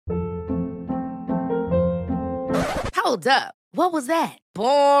Hold up. What was that?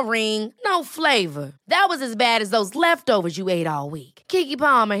 Boring. No flavor. That was as bad as those leftovers you ate all week. Keke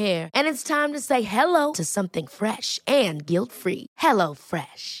Palmer here, and it's time to say hello to something fresh and guilt-free. Hello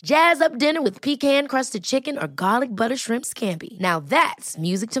Fresh. Jazz up dinner with pecan-crusted chicken or garlic butter shrimp scampi. Now that's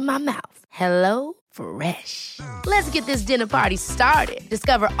music to my mouth. Hello Fresh. Let's get this dinner party started.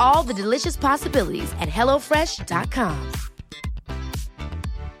 Discover all the delicious possibilities at hellofresh.com.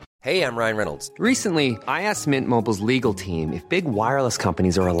 Hey, I'm Ryan Reynolds. Recently, I asked Mint Mobile's legal team if big wireless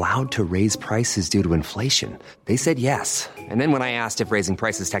companies are allowed to raise prices due to inflation. They said yes. And then when I asked if raising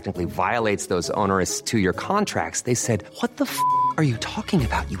prices technically violates those onerous two-year contracts, they said, "What the f*** are you talking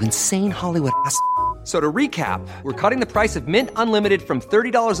about, you insane Hollywood ass?" So to recap, we're cutting the price of Mint Unlimited from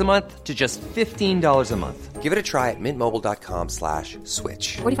 $30 a month to just $15 a month. Give it a try at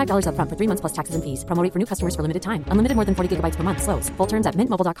mintmobile.com/switch. $45 up front for 3 months plus taxes and fees. Promo rate for new customers for limited time. Unlimited more than 40 gigabytes per month. Slows full terms at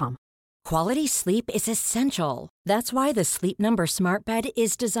mintmobile.com. Quality sleep is essential. That's why the Sleep Number Smart Bed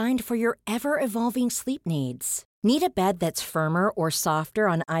is designed for your ever-evolving sleep needs. Need a bed that's firmer or softer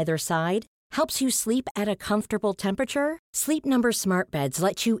on either side? Helps you sleep at a comfortable temperature? Sleep Number Smart Beds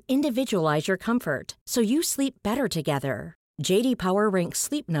let you individualize your comfort, so you sleep better together. J.D. Power ranks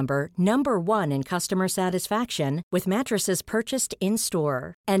Sleep Number number 1 in customer satisfaction with mattresses purchased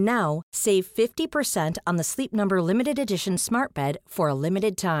in-store. And now, save 50% on the Sleep Number Limited Edition Smart Bed for a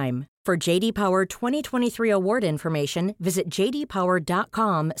limited time. For J.D. Power 2023 award information, visit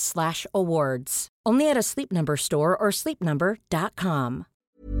jdpower.com/awards. Only at a Sleep Number store or sleepnumber.com.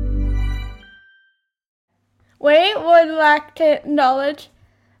 We would like to acknowledge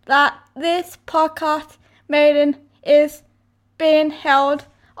that this podcast meeting is being held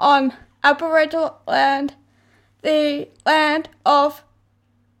on Aboriginal land, the land of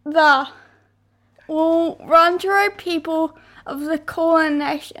the Wurundjeri people of the Kulin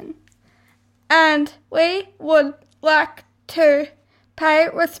Nation. And we would like to pay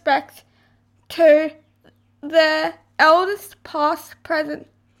respect to the elders past, present,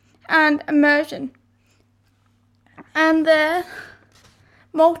 and emerging, and their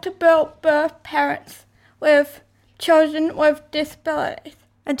multiple birth parents with children with disabilities.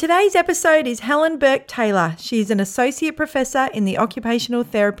 And today's episode is Helen Burke-Taylor. She's an associate professor in the Occupational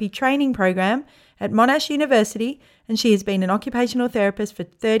Therapy Training Program at Monash University, and she has been an occupational therapist for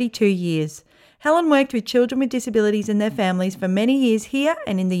 32 years. Helen worked with children with disabilities and their families for many years here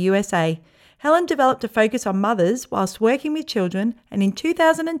and in the USA. Helen developed a focus on mothers whilst working with children, and in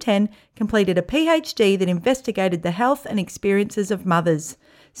 2010 completed a PhD that investigated the health and experiences of mothers.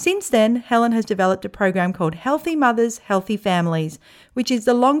 Since then, Helen has developed a program called Healthy Mothers, Healthy Families, which is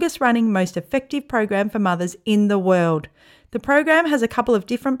the longest running, most effective program for mothers in the world. The program has a couple of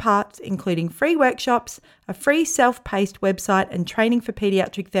different parts, including free workshops, a free self-paced website, and training for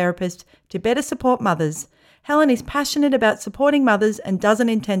paediatric therapists to better support mothers. Helen is passionate about supporting mothers and doesn't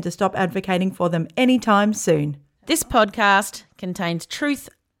intend to stop advocating for them anytime soon. This podcast contains truth,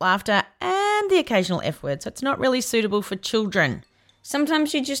 laughter, and the occasional F word, so it's not really suitable for children.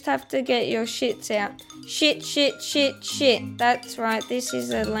 Sometimes you just have to get your shits out. Shit, shit, shit, shit. That's right, this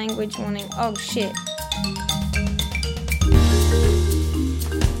is a language warning. Oh, shit.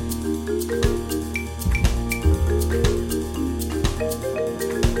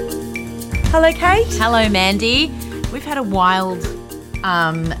 Hello, Kate. Hello, Mandy. We've had a wild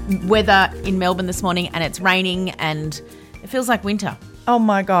weather in Melbourne this morning, and it's raining and it feels like winter. Oh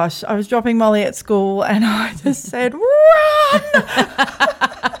my gosh, I was dropping Molly at school and I just said, run!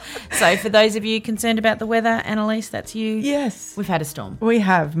 So for those of you concerned about the weather, Annalise, that's you. Yes. We've had a storm. We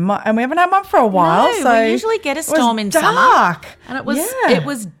have, and we haven't had one for a while. No, so we usually get a storm in dark. summer. And it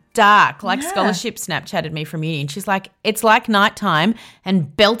was dark. Like Yeah. Scholarship Snapchatted me from uni and she's like, it's like nighttime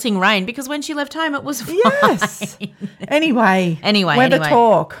and belting rain, because when she left home it was fine. Yes. Anyway. Weather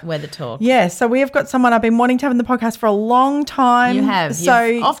talk. Weather talk. Yes, so we have got someone I've been wanting to have in the podcast for a long time. You have. So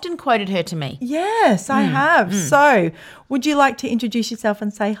You've often quoted her to me. yes, I have. So would you like to introduce yourself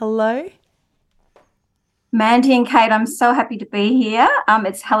and say hello? Mandy and Kate, I'm so happy to be here.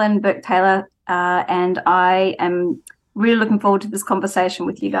 It's Helen Burke-Taylor, and I am really looking forward to this conversation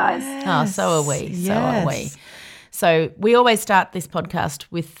with you guys. Oh, so are we. So are we. Yes. So we always start this podcast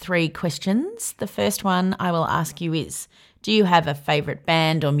with 3 questions. The first one I will ask you is, do you have a favourite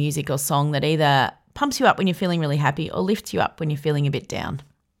band or music or song that either pumps you up when you're feeling really happy or lifts you up when you're feeling a bit down?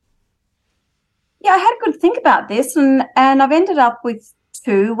 Yeah, I had a good think about this, and I've ended up with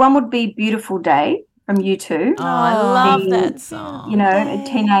 2. One would be Beautiful Day from U2. Oh, I love that song. You know, a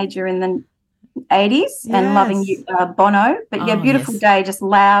teenager in the 80s and loving Bono. But yeah, Beautiful Day, just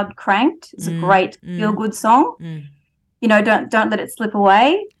loud, cranked. It's a great feel-good song. don't let it slip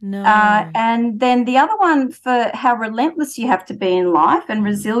away. No. And then the other one for how relentless you have to be in life and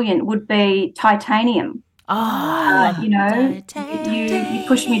resilient would be titanium. Oh, You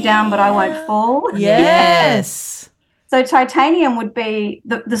push me down, but I won't fall. yes. So titanium would be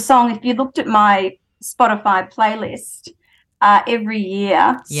the song. If you looked at my Spotify playlist every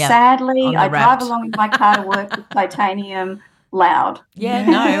year, sadly, I drive along in my car to work with titanium loud.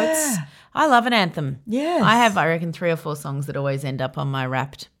 I love an anthem. Yes. I have, I reckon, 3 or 4 songs that always end up on my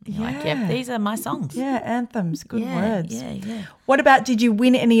Wrapped. Like, yep, these are my songs. Yeah, anthems, good words. Yeah. What about, did you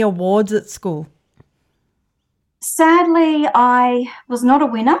win any awards at school? Sadly, I was not a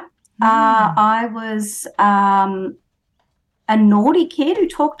winner. I was a naughty kid who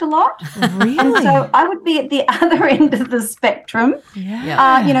talked a lot. Really? And so I would be at the other end of the spectrum,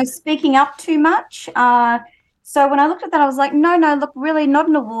 speaking up too much. So when I looked at that, I was like, no, look, really not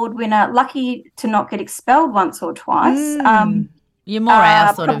an award winner. Lucky to not get expelled once or twice. You're more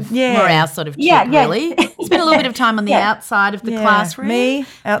our sort of chick, really. Spent a little bit of time on the outside of the classroom. Me,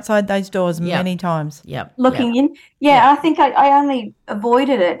 outside those doors many times. Yep. Looking in. I think I only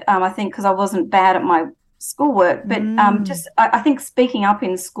avoided it, I think, because I wasn't bad at my schoolwork. But I think speaking up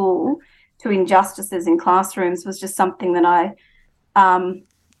in school to injustices in classrooms was just something that I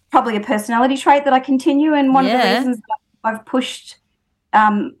probably a personality trait that I continue, and one of the reasons that I've pushed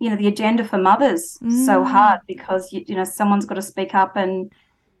the agenda for mothers so hard, because someone's got to speak up and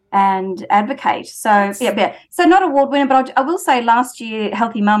advocate. So so not award winner, but I will say last year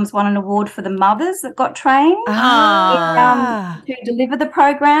Healthy Mums won an award for the mothers that got trained to deliver the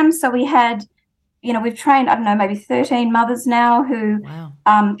program. So we had we've trained, I don't know, maybe 13 mothers now who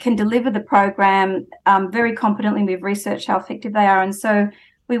can deliver the program very competently. We've researched how effective they are, and so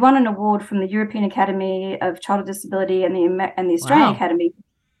we won an award from the European Academy of Child with Disability and the Australian Academy,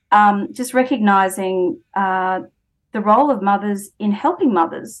 just recognising the role of mothers in helping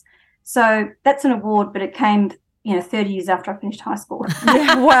mothers. So that's an award, but it came 30 years after I finished high school.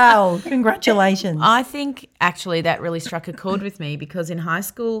 Wow, congratulations. I think actually that really struck a chord with me, because in high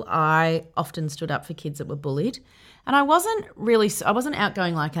school I often stood up for kids that were bullied, and I wasn't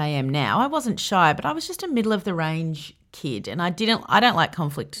outgoing like I am now. I wasn't shy, but I was just a middle of the range kid, and I don't like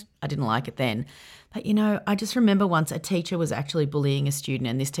conflict. I didn't like it then. But, I just remember once a teacher was actually bullying a student,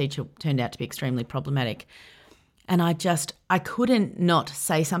 and this teacher turned out to be extremely problematic. And I couldn't not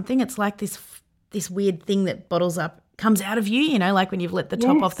say something. It's like this weird thing that comes out of you, like when you've let the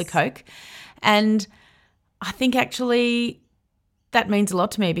top off the Coke. And I think actually that means a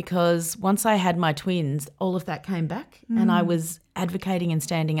lot to me, because once I had my twins, all of that came back and I was advocating and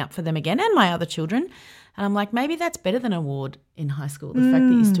standing up for them again, and my other children. And I'm like, maybe that's better than an award in high school, the fact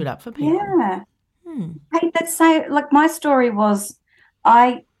that you stood up for people. Yeah. Hey, that's like my story was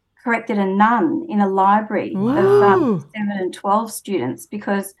I corrected a nun in a library of 7 and 12 students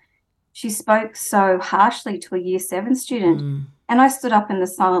because she spoke so harshly to a year 7 student. And I stood up in the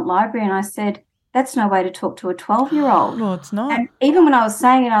silent library and I said, that's no way to talk to a 12-year-old. Well, it's not. And even when I was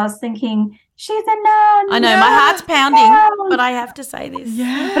saying it, I was thinking, she's a nun. I know, my heart's pounding, but I have to say this.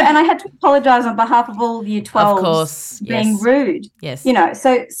 Yeah. And I had to apologise on behalf of all year 12s of course, being rude. Yes.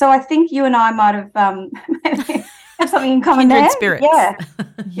 So I think you and I might have have something in common Kindred there. spirits. Yeah.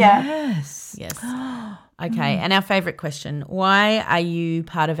 Yes. Yes. Okay, and our favourite question, why are you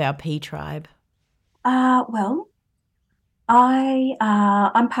part of our P tribe? Well,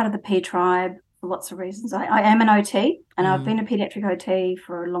 I'm part of the P tribe for lots of reasons. I am an OT, and I've been a paediatric OT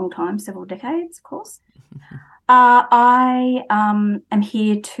for a long time, several decades, of course. I am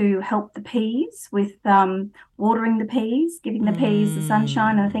here to help the peas with watering the peas, giving the peas the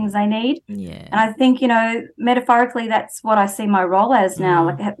sunshine and the things they need. Yeah. And I think, metaphorically, that's what I see my role as now,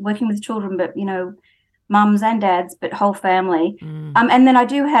 like working with children, but, mums and dads, but whole family. And then I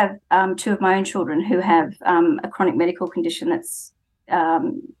do have 2 of my own children who have a chronic medical condition that's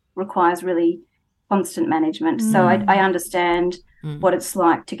requires really constant management. So I understand what it's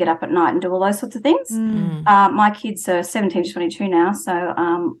like to get up at night and do all those sorts of things. My kids are 17 to 22 now,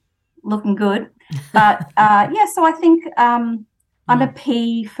 so looking good. But so I think I'm a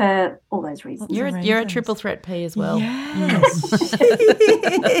P for all those reasons. You're a triple threat P as well. Yes.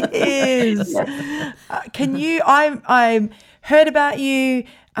 Yes. Can you? I heard about you.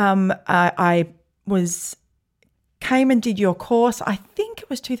 I came and did your course. I think it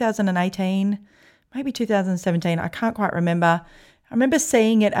was 2018, maybe 2017. I can't quite remember. I remember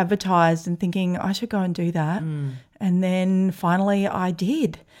seeing it advertised and thinking I should go and do that. And then finally I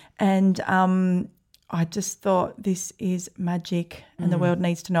did. And I just thought this is magic and the world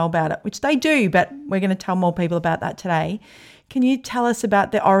needs to know about it, which they do, but we're going to tell more people about that today. Can you tell us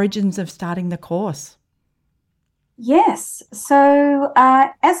about the origins of starting the course? Yes. So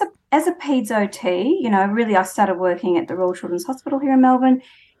as a PEDS OT, really I started working at the Royal Children's Hospital here in Melbourne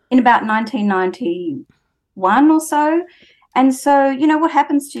in about 1991 or so. And so, what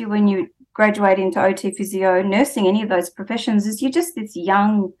happens to you when you graduate into OT, physio, nursing, any of those professions is you're just this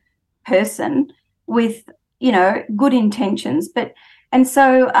young person with, good intentions. And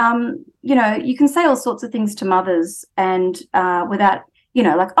so, you can say all sorts of things to mothers and without,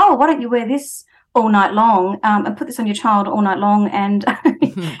 like, oh, why don't you wear this all night long and put this on your child all night long and,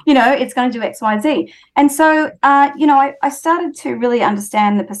 it's going to do X, Y, Z. And so, I started to really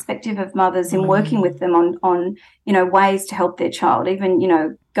understand the perspective of mothers in working with them on ways to help their child,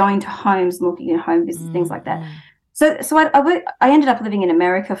 even, going to homes, looking at home visits, things like that. So I ended up living in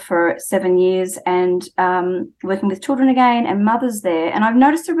America for 7 years and working with children again and mothers there. And I've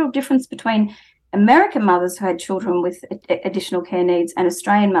noticed a real difference between American mothers who had children with additional care needs and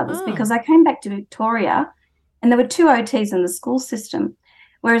Australian mothers because I came back to Victoria and there were 2 OTs in the school system,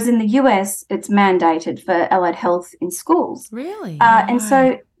 whereas in the US it's mandated for allied health in schools. Really? And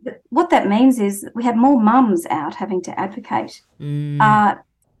so what that means is that we have more mums out having to advocate.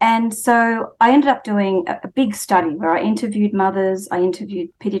 And so I ended up doing a big study where I interviewed mothers, I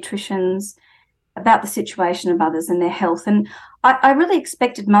interviewed paediatricians about the situation of mothers and their health. And I really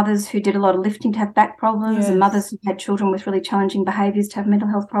expected mothers who did a lot of lifting to have back problems and mothers who had children with really challenging behaviours to have mental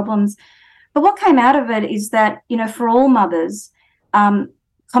health problems. But what came out of it is that, for all mothers,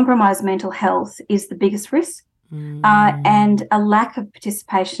 compromised mental health is the biggest risk and a lack of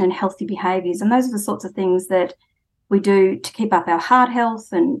participation in healthy behaviours. And those are the sorts of things that we do to keep up our heart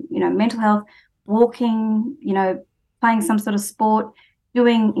health and, mental health, walking, playing some sort of sport,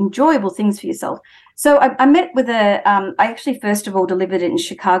 doing enjoyable things for yourself. So I met with I actually first of all delivered it in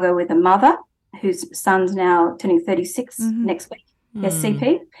Chicago with a mother whose son's now turning 36 next week,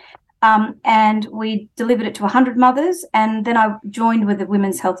 CP. And we delivered it to 100 mothers. And then I joined with a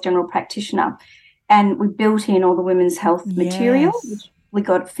women's health general practitioner and we built in all the women's health material. We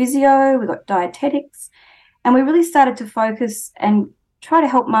got physio, we got dietetics, and we really started to focus and try to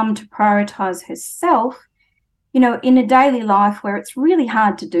help mum to prioritise herself, in a daily life where it's really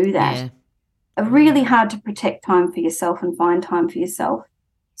hard to do that, really hard to protect time for yourself and find time for yourself.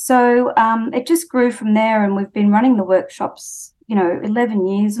 So it just grew from there, and we've been running the workshops, 11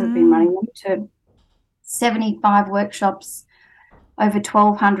 years we've been running them to 75 workshops, over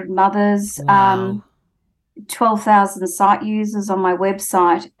 1,200 mothers, 12,000 site users on my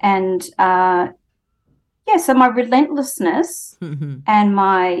website. And, so my relentlessness and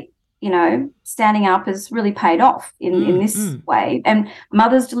my, standing up has really paid off in this way. And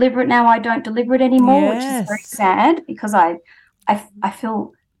mothers deliver it now. I don't deliver it anymore, which is very sad because I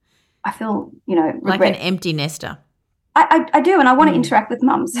feel, regret. Like an empty nester. I do, and I want to interact with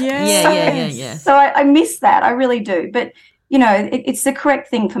mums. So I miss that. I really do. But, it's the correct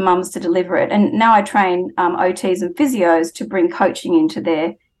thing for mums to deliver it. And now I train OTs and physios to bring coaching into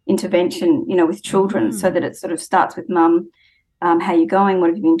their intervention, with children so that it sort of starts with mum. How you going? What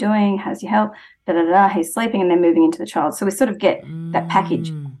have you been doing? How's your health? He's sleeping, and then moving into the child. So we sort of get that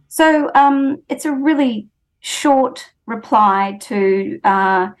package. So it's a really short reply to,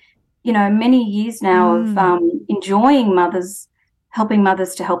 many years now of enjoying mothers, helping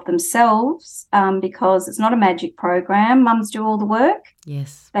mothers to help themselves because it's not a magic program. Mums do all the work.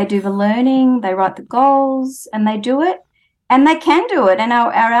 Yes. They do the learning, they write the goals, and they do it. And they can do it, and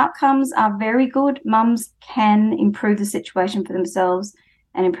our outcomes are very good. Mums can improve the situation for themselves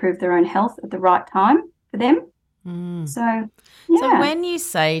and improve their own health at the right time for them. So when you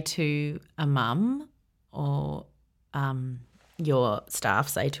say to a mum or your staff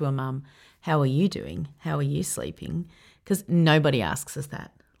say to a mum, how are you doing? How are you sleeping? Because nobody asks us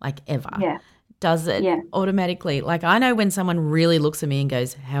that, like ever. Yeah. Does it automatically, like I know when someone really looks at me and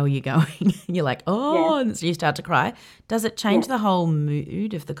goes, how are you going? You're like, and so you start to cry. Does it change the whole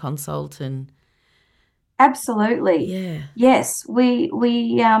mood of the consult? And absolutely. Yeah. Yes, we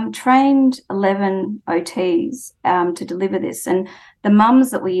trained 11 OTs to deliver this, and the mums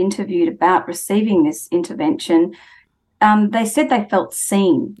that we interviewed about receiving this intervention, they said they felt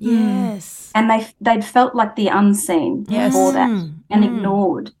seen. Yes. And they'd felt like the unseen before that and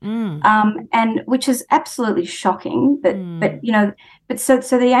ignored. And which is absolutely shocking. But so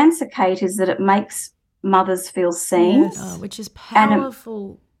the answer, Kate, is that it makes mothers feel seen. Yes. Oh, which is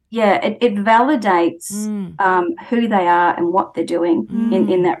powerful. It validates who they are and what they're doing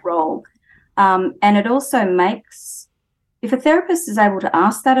in that role. And it also makes, if a therapist is able to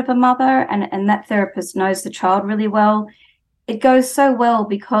ask that of a mother and that therapist knows the child really well, it goes so well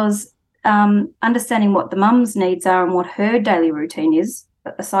because understanding what the mum's needs are and what her daily routine is,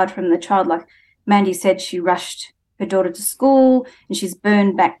 aside from the child, like Mandy said, she rushed her daughter to school and she's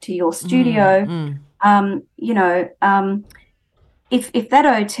burned back to your studio, if that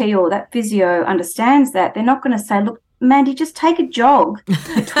OT or that physio understands that, they're not going to say, look, Mandy, just take a jog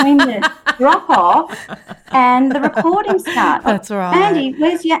between the drop-off and the recording start. That's right. Mandy,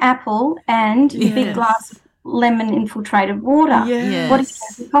 where's your apple and your big glass of lemon-infiltrated water? Yes. What are you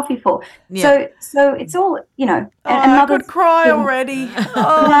having coffee for? Yeah. So it's all, and I could cry already.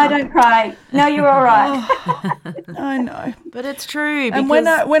 No, don't cry. No, you're all right. I know. But it's true. And when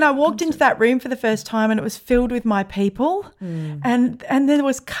I walked into that room for the first time and it was filled with my people and there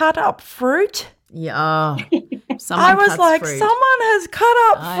was cut up fruit. Yeah. I was like, fruit. someone has cut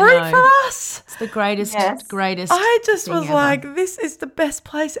up fruit for us. It's the greatest. I just was ever. like, this is the best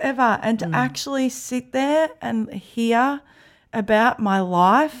place ever. And to actually sit there and hear about my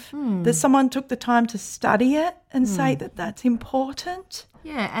life, that someone took the time to study it and say that that's important.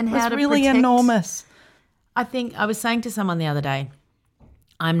 Yeah, and was how to really protect. enormous. I think I was saying to someone the other day,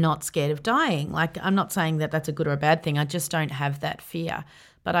 I'm not scared of dying. Like, I'm not saying that that's a good or a bad thing. I just don't have that fear.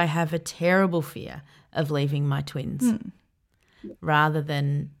 But I have a terrible fear of leaving my twins rather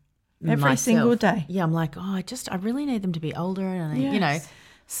than every myself. single day. Yeah, I'm like, I really need them to be older and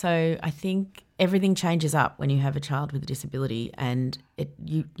So I think everything changes up when you have a child with a disability and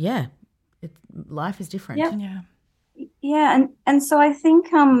life is different. Yeah, and so I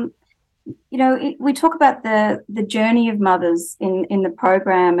think we talk about the journey of mothers in the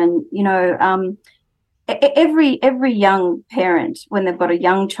program, and every young parent, when they've got a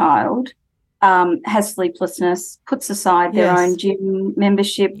young child, has sleeplessness, puts aside their own gym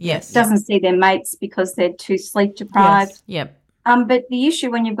membership, doesn't see their mates because they're too sleep deprived. Yep. But the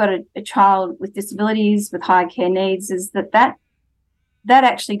issue when you've got a child with disabilities, with high care needs, is that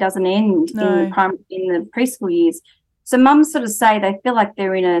actually doesn't end in the preschool years. So mums sort of say they feel like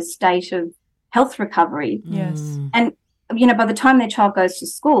they're in a state of health recovery. Yes. And, by the time their child goes to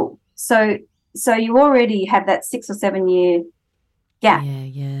school. So you already have that 6 or 7 year gap.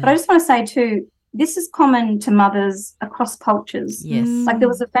 Yeah. But I just want to say too, this is common to mothers across cultures. Yes. Like there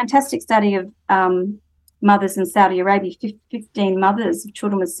was a fantastic study of mothers in Saudi Arabia, 15 mothers of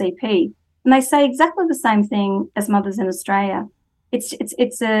children with CP, and they say exactly the same thing as mothers in Australia.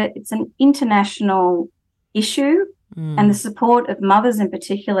 It's an international issue, and the support of mothers in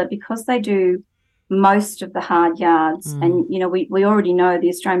particular, because they do most of the hard yards. And, we already know the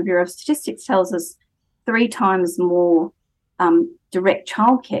Australian Bureau of Statistics tells us 3 times more direct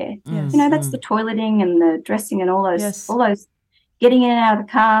childcare. Yes. That's the toileting and the dressing and all those getting in and out of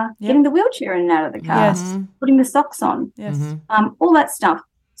the car, getting the wheelchair in and out of the car, putting the socks on, all that stuff.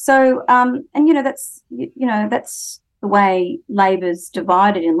 So, that's the way labour's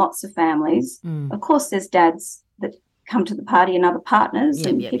divided in lots of families. Of course, there's dads that come to the party and other partners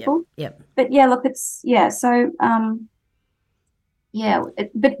and people. Yep. But look, so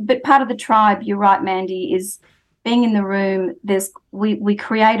but part of the tribe, you're right, Mandy, is being in the room. We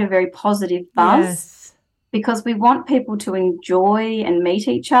create a very positive buzz because we want people to enjoy and meet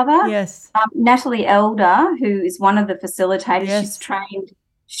each other. Yes. Natalie Elder, who is one of the facilitators, she's trained.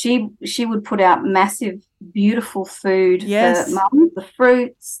 She would put out massive, beautiful food for mum, the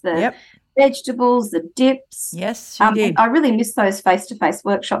fruits, the vegetables, the dips. Yes, she did. I really miss those face-to-face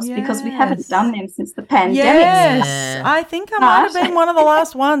workshops because we haven't done them since the pandemic. Yes, I think I might have been one of the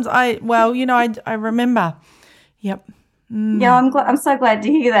last ones. I remember. Yep. Yeah, I'm so glad to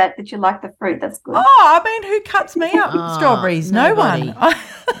hear that you like the fruit. That's good. Who cuts me up? Strawberries? Nobody. No one.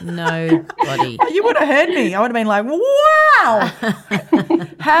 Nobody. You would have heard me. I would have been like, wow.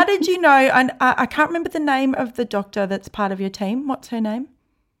 How did you know? And I can't remember the name of the doctor that's part of your team. What's her name?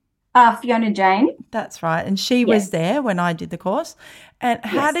 Fiona Jane. That's right. And she was there when I did the course. And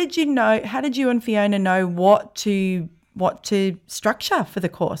how did you and Fiona know what to structure for the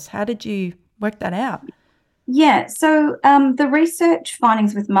course? How did you work that out? Yeah, so the research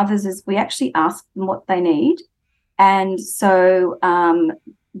findings with mothers is we actually ask them what they need. And so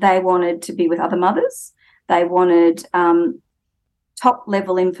they wanted to be with other mothers. They wanted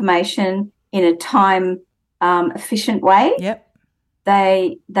top-level information in a time-efficient way. Yep.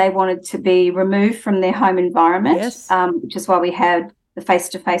 They wanted to be removed from their home environment, which is why we had the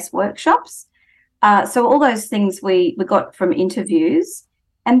face-to-face workshops. So all those things we got from interviews.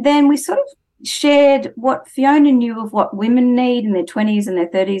 And then we sort of shared what Fiona knew of what women need in their 20s and their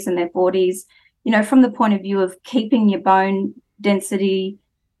 30s and their 40s, from the point of view of keeping your bone density,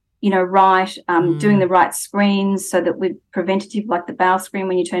 right, doing the right screens so that we're preventative, like the bowel screen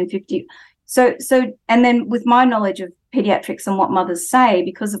when you turn 50. So, and then with my knowledge of pediatrics and what mothers say,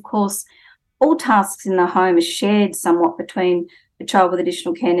 because of course all tasks in the home are shared somewhat between the child with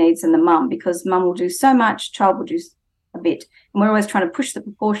additional care needs and the mum, because mum will do so much, child will do a bit. And we're always trying to push the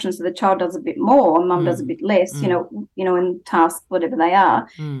proportions so the child does a bit more and mum does a bit less, you know, in tasks, whatever they are.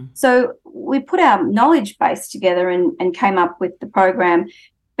 So we put our knowledge base together and came up with the program.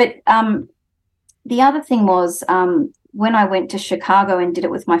 But the other thing was when I went to Chicago and did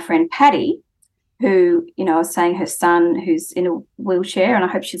it with my friend Patty, who, you know, I was saying her son who's in a wheelchair, and I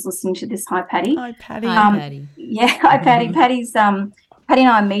hope she's listening to this. Hi, Patty. Hi, Patty. Hi, Patty. Yeah, hi, Patty. Patty and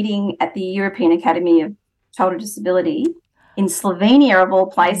I are meeting at the European Academy of Childhood Disability in Slovenia, of all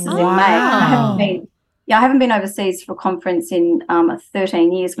places, in May. I haven't been overseas for a conference in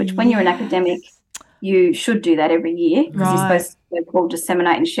 13 years, which when you're an academic, you should do that every year because you're supposed to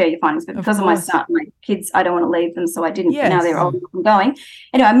disseminate and share your findings. But because of my son, my kids, I don't want to leave them, so I didn't. Yes. Now they're old enough, I'm going.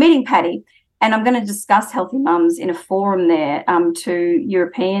 Anyway, I'm meeting Patty, and I'm going to discuss healthy mums in a forum there to the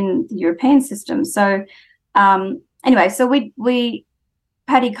European system. So anyway, so we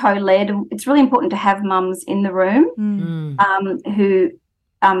Patty co-led. It's really important to have mums in the room who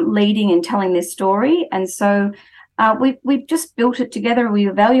leading and telling their story. And so we just built it together. We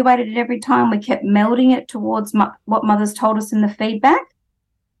evaluated it every time. We kept melding it towards what mothers told us in the feedback.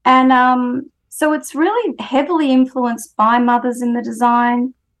 And so it's really heavily influenced by mothers in the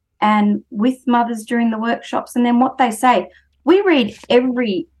design and with mothers during the workshops. And then what they say, we read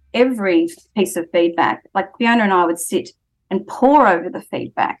every piece of feedback. Like Fiona and I would sit and pore over the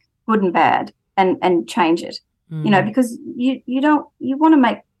feedback, good and bad, and change it. You know, because you want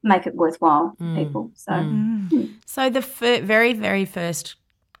to make it worthwhile for people. So the very, very first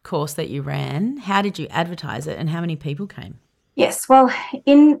course that you ran, how did you advertise it and how many people came? Yes, well,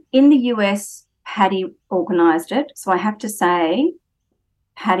 in the US, Patty organised it. So I have to say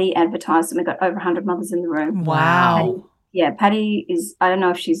Patty advertised and we got over 100 mothers in the room. Wow. Patty is, I don't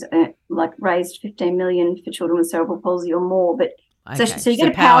know if she's raised 15 million for children with cerebral palsy or more, but okay. so you get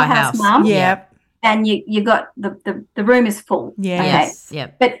a powerhouse mum. Yep. And you got the room is full. Yeah. Okay? Yes.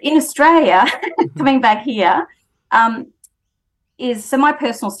 Yep. But in Australia, coming back here, so my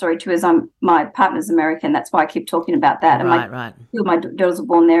personal story too is my partner's American. That's why I keep talking about that. And two of my daughters were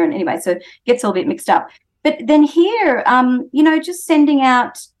born there, and anyway, so it gets all a bit mixed up. But then here, you know, just sending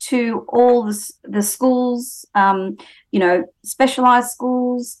out to all the schools, you know, specialised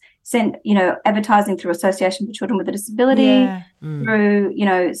schools, advertising through Association for Children with a Disability, through, you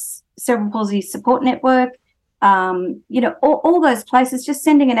know, Cerebral Palsy Support Network, you know, all those places, just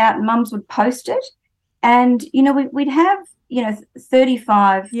sending it out, and mums would post it. And, you know, we'd have, you know,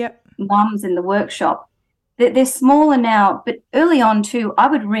 35 mums in the workshop. They're smaller now, but early on too, I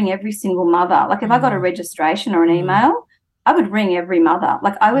would ring every single mother. Like if I got a registration or an email, I would ring every mother.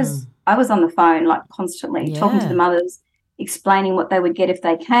 Like I was on the phone like constantly talking to the mothers, explaining what they would get if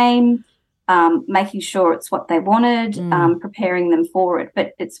they came, making sure it's what they wanted, preparing them for it.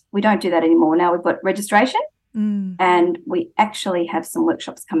 But we don't do that anymore. Now we've got registration and we actually have some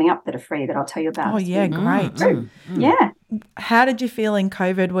workshops coming up that are free that I'll tell you about. Oh, yeah, great. Yeah. How did you feel in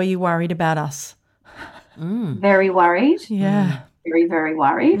COVID? Were you worried about us? Very worried. Yeah. Very, very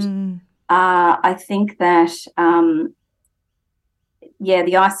worried. I think that,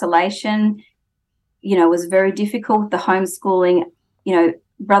 the isolation, you know, was very difficult. The homeschooling, you know,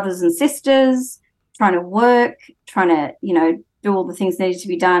 brothers and sisters, trying to work, trying to, you know, do all the things that needed to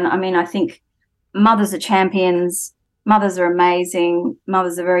be done. I mean, I think mothers are champions. Mothers are amazing.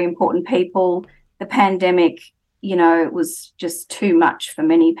 Mothers are very important people. The pandemic, you know, it was just too much for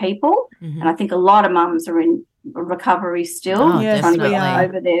many people. And I think a lot of mums are in recovery still, trying to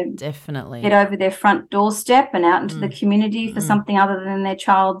get over their front doorstep and out into the community for something other than their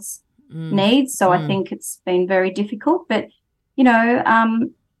child's needs. So I think it's been very difficult. But, you know,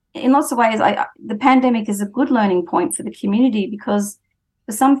 in lots of ways, the pandemic is a good learning point for the community because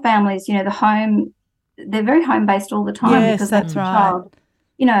for some families, you know, they're very home-based all the time because that's right. Child,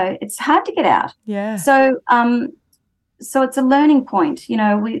 you know, it's hard to get out. Yeah. So it's a learning point. You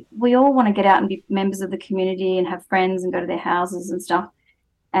know, we all want to get out and be members of the community and have friends and go to their houses and stuff.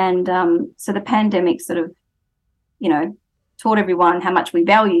 And so the pandemic sort of, you know, taught everyone how much we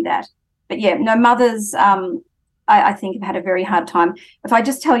value that. But, yeah, no, mothers, I think, have had a very hard time. If I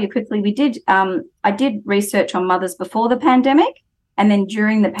just tell you quickly, I did research on mothers before the pandemic and then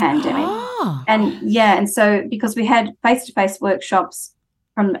during the pandemic. And so because we had face-to-face workshops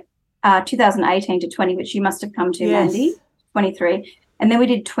from 2018 to 20, which you must have come to, Mandy, 23. And then we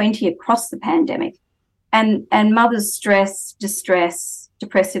did 20 across the pandemic. And mothers' stress, distress,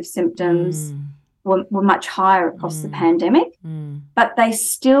 depressive symptoms were much higher across the pandemic. But they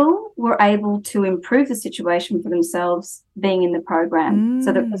still were able to improve the situation for themselves being in the program.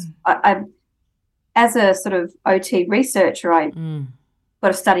 So that was, as a sort of OT researcher, I've got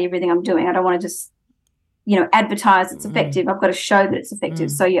to study everything I'm doing. I don't want to just, advertise it's effective. I've got to show that it's effective.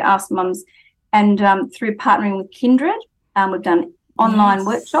 So you ask mums, and through partnering with Kindred, we've done online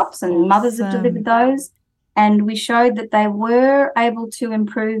workshops, and mothers have delivered those, and we showed that they were able to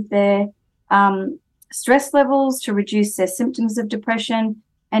improve their stress levels, to reduce their symptoms of depression,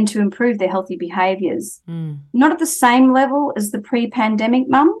 and to improve their healthy behaviours. Not at the same level as the pre-pandemic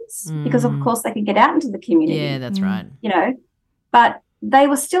mums, because of course they could get out into the community. Yeah, that's right. But they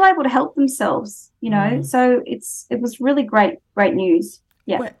were still able to help themselves, so it was really great news.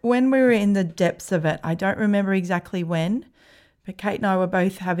 Yeah. When we were in the depths of it, I don't remember exactly when, but Kate and I were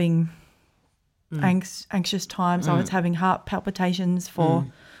both having anxious times. I was having heart palpitations for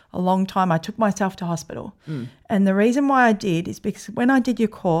a long time. I took myself to hospital. And the reason why I did is because when I did your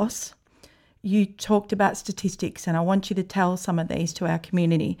course, you talked about statistics, and I want you to tell some of these to our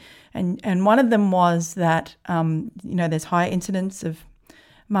community. And one of them was that, there's high incidence of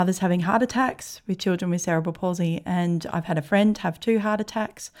mothers having heart attacks with children with cerebral palsy, and I've had a friend have 2 heart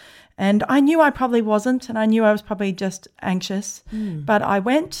attacks, and I knew I probably wasn't, and I knew I was probably just anxious, but I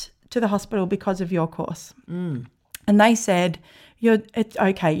went to the hospital because of your course, and they said, it's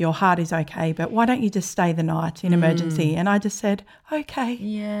okay, your heart is okay, but why don't you just stay the night in emergency? And I just said, okay.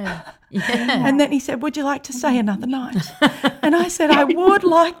 Yeah. And then he said, would you like to stay another night? And I said, I would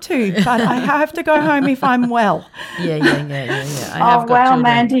like to, but I have to go home if I'm well. Yeah. I have got children.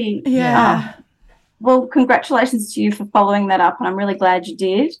 Mandy. Yeah. Well, congratulations to you for following that up, and I'm really glad you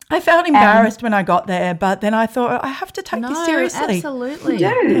did. I felt embarrassed when I got there, but then I thought, I have to take this seriously. Absolutely. You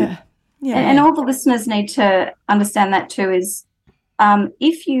do. Yeah. And all the listeners need to understand that too, is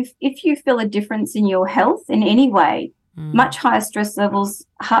if you feel a difference in your health in any way, much higher stress levels,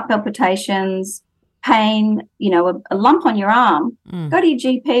 heart palpitations, pain, a lump on your arm, go to your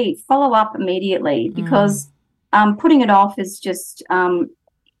GP, follow up immediately, because putting it off is just,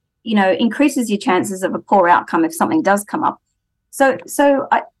 increases your chances of a poor outcome if something does come up. So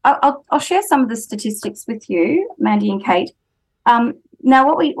I'll share some of the statistics with you, Mandy and Kate. Now,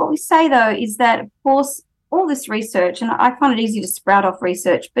 what we say, though, is that, of course, all this research, and I find it easy to sprout off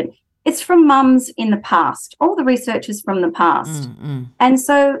research, but it's from mums in the past. All the research is from the past. And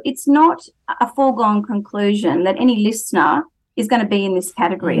so it's not a foregone conclusion that any listener is going to be in this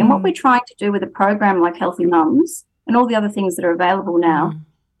category. And what we're trying to do with a program like Healthy Mums and all the other things that are available now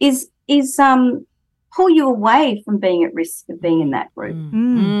is pull you away from being at risk of being in that group.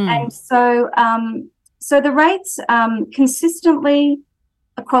 And so the rates consistently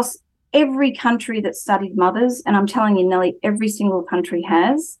across every country that studied mothers, and I'm telling you, nearly every single country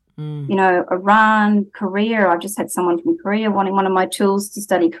has, Iran, Korea. I've just had someone from Korea wanting one of my tools to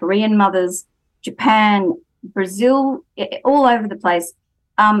study Korean mothers, Japan, Brazil, all over the place.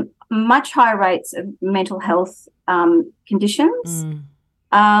 Much higher rates of mental health conditions.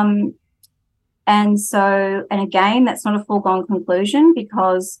 And again, that's not a foregone conclusion,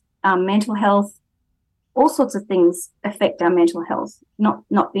 because mental health, all sorts of things affect our mental health.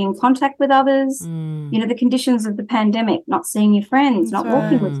 Not being in contact with others, the conditions of the pandemic, not seeing your friends, not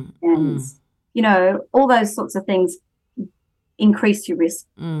walking with your friends, all those sorts of things increase your risk.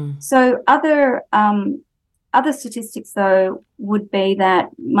 So other statistics, though, would be that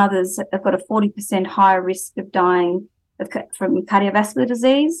mothers have got a 40% higher risk of dying from cardiovascular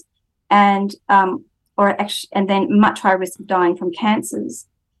disease, and then much higher risk of dying from cancers,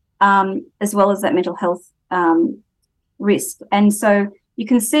 as well as that mental health risk. And so you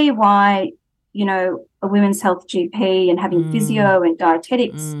can see why, a women's health GP and having physio and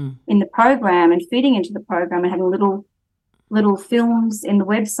dietetics in the program and feeding into the program and having little films in the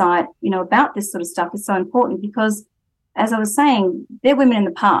website, about this sort of stuff is so important, because, as I was saying, they're women in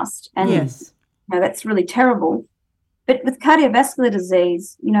the past, and that's really terrible. But with cardiovascular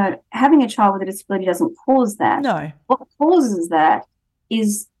disease, having a child with a disability doesn't cause that. No. What causes that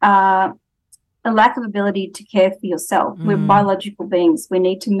is a lack of ability to care for yourself. We're biological beings. We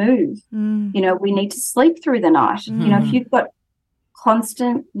need to move. We need to sleep through the night. If you've got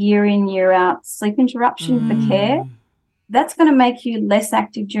constant year in, year out sleep interruption for care, that's going to make you less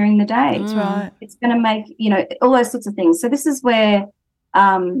active during the day. That's right. It's going to make, all those sorts of things. So this is where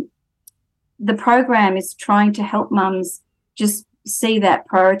the program is trying to help mums just see that,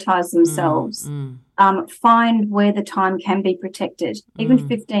 prioritise themselves, find where the time can be protected, even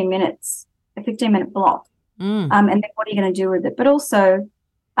 15 minutes, a 15-minute block, and then what are you going to do with it? But also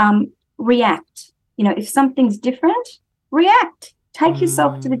react. If something's different, react. Take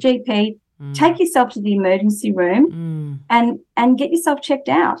yourself to the GP, take yourself to the emergency room, and get yourself checked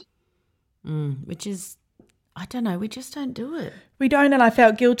out. Which is I don't know, we just don't do it. We don't, and I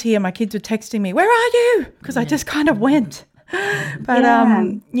felt guilty, and my kids were texting me, "Where are you?" Because I just kind of went. But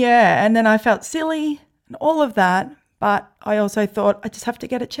and then I felt silly and all of that. But I also thought I just have to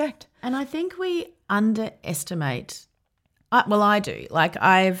get it checked. And I think we underestimate. I do. Like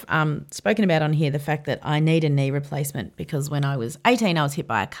I've spoken about on here the fact that I need a knee replacement because when I was 18, I was hit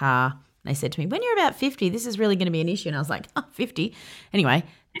by a car. And they said to me, when you're about 50, this is really going to be an issue. And I was like, 50? Anyway,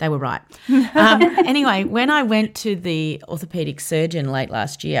 they were right. Anyway, when I went to the orthopaedic surgeon late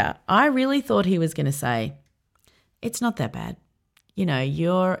last year, I really thought he was going to say, it's not that bad. You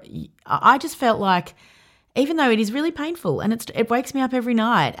know, I just felt like, even though it is really painful and it wakes me up every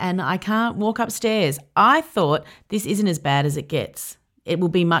night and I can't walk upstairs, I thought this isn't as bad as it gets. It will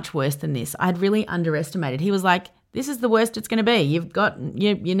be much worse than this. I'd really underestimated. He was like, this is the worst it's going to be. You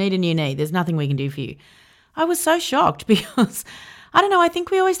need a new knee. There's nothing we can do for you. I was so shocked because, I don't know, I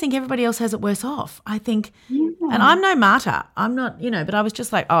think we always think everybody else has it worse off. I think, and I'm no martyr. I'm not, but I was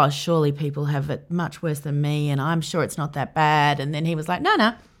just like, oh, surely people have it much worse than me and I'm sure it's not that bad. And then he was like,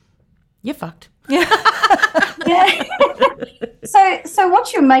 no, you're fucked. Yeah. So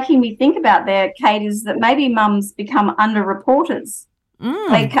what you're making me think about there, Kate, is that maybe mums become underreporters.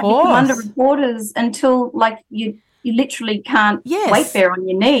 They become underreporters until like you literally can't weight bear on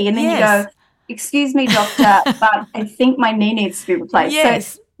your knee, and then you go, "Excuse me, doctor, but I think my knee needs to be replaced."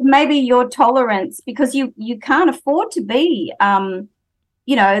 Yes. So maybe your tolerance, because you can't afford to be, the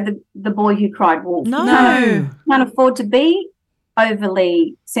boy who cried wolf. No, you can't afford to be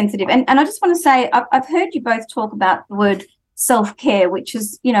overly sensitive. And I just want to say, I've heard you both talk about the word self-care, which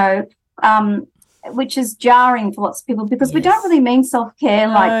is, which is jarring for lots of people because we don't really mean self-care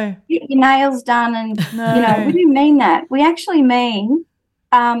like get your nails done and, we don't mean that. We actually mean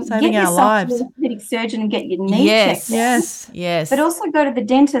saving our lives. Get yourself to an orthopedic surgeon and get your knee checked. Yes. But also go to the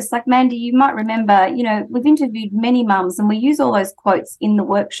dentist. Like Mandy, you might remember, we've interviewed many mums and we use all those quotes in the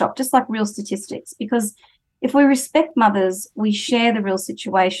workshop, just like real statistics, because if we respect mothers, we share the real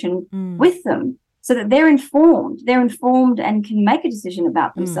situation with them so that they're informed and can make a decision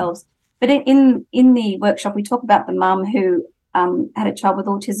about themselves. But in the workshop, we talk about the mum who had a child with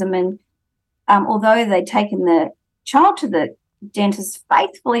autism, and although they'd taken the child to the dentist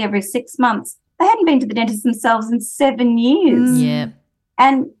faithfully every 6 months, they hadn't been to the dentist themselves in 7 years. Yeah.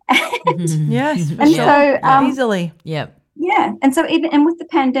 And yes, and so easily. Yep. Yeah. And so even with the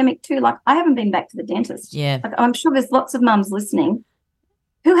pandemic too, like I haven't been back to the dentist. Yeah. Like I'm sure there's lots of mums listening.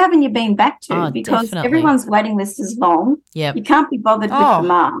 Who haven't you been back to? Because definitely. Everyone's waiting list is long. Yep. You can't be bothered with the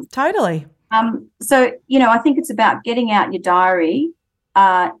mask. Totally. So, I think it's about getting out your diary,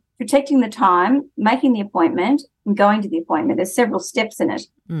 protecting the time, making the appointment and going to the appointment. There's several steps in it.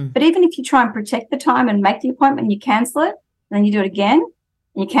 But even if you try and protect the time and make the appointment and you cancel it, and then you do it again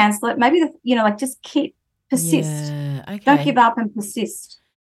and you cancel it, maybe, just persist. Yeah, okay. Don't give up and persist.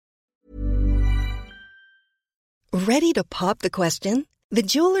 Ready to pop the question? The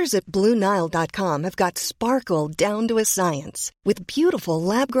jewelers at BlueNile.com have got sparkle down to a science with beautiful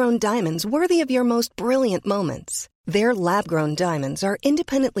lab-grown diamonds worthy of your most brilliant moments. Their lab-grown diamonds are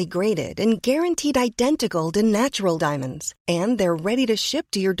independently graded and guaranteed identical to natural diamonds, and they're ready to ship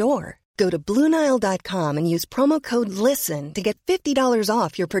to your door. Go to BlueNile.com and use promo code LISTEN to get $50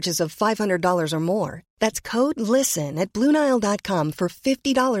 off your purchase of $500 or more. That's code LISTEN at BlueNile.com for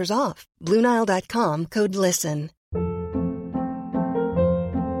 $50 off. BlueNile.com, code LISTEN.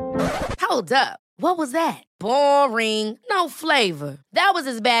 Hold up. What was that? Boring. No flavor. That was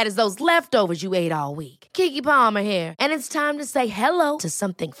as bad as those leftovers you ate all week. Keke Palmer here, and it's time to say hello to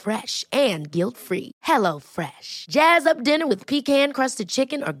something fresh and guilt-free. Hello Fresh. Jazz up dinner with pecan-crusted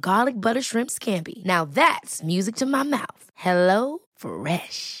chicken or garlic butter shrimp scampi. Now that's music to my mouth. Hello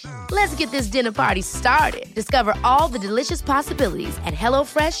Fresh. Let's get this dinner party started. Discover all the delicious possibilities at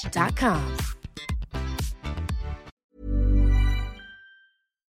hellofresh.com.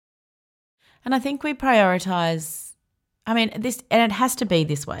 And I think we prioritise, this, and it has to be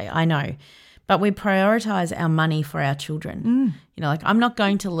this way, I know, but we prioritise our money for our children. I'm not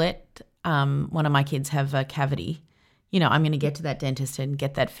going to let one of my kids have a cavity. I'm going to get to that dentist and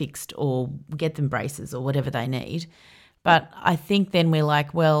get that fixed or get them braces or whatever they need. But I think then we're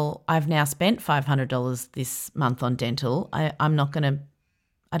like, well, I've now spent $500 this month on dental. I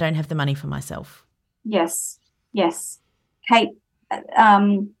don't have the money for myself. Yes. Kate,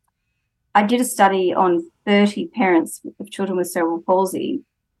 I did a study on 30 parents of children with cerebral palsy,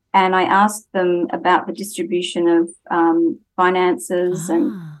 and I asked them about the distribution of finances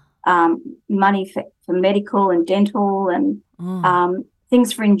and money for medical and dental and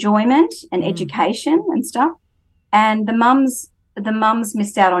things for enjoyment and education and stuff. And the mums the mums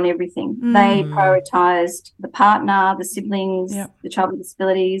missed out on everything. They prioritised the partner, the siblings, the child with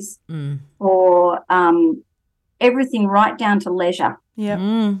disabilities, or everything right down to leisure.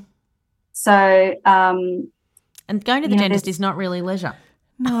 Yeah. So, and going to the dentist is not really leisure.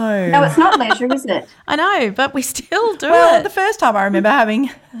 No, it's not leisure, is it? I know, but we still do Well, it. the first time I remember having,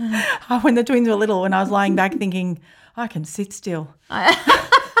 when the twins were little, when I was lying back thinking, I can sit still.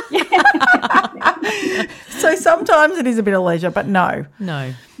 So sometimes it is a bit of leisure, but no.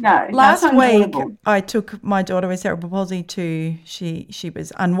 Last week I took my daughter with cerebral palsy she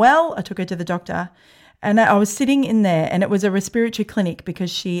was unwell. I took her to the doctor and I was sitting in there, and it was a respiratory clinic because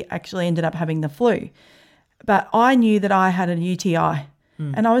she actually ended up having the flu. But I knew that I had a UTI.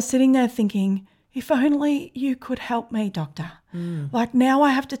 And I was sitting there thinking, if only you could help me, doctor. Like now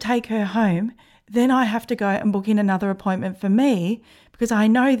I have to take her home. Then I have to go and book in another appointment for me because I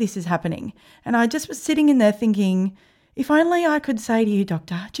know this is happening. And I just was sitting in there thinking, if only I could say to you,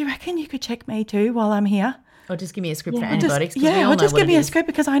 doctor, do you reckon you could check me too while I'm here? Or just give me a script for antibiotics. Or just give me a script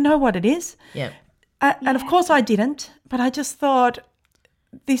because I know what it is. Yeah. And of course I didn't, but I just thought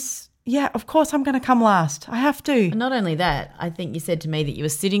of course I'm going to come last. I have to. And not only that, I think you said to me that you were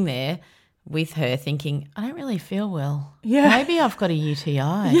sitting there with her thinking, I don't really feel well. Yeah. Maybe I've got a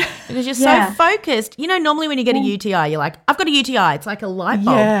UTI. Because you're so focused. You know, normally when you get a UTI, you're like, I've got a UTI. It's like a light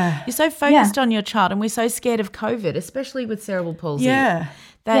bulb. Yeah. You're so focused on your child, and we're so scared of COVID, especially with cerebral palsy.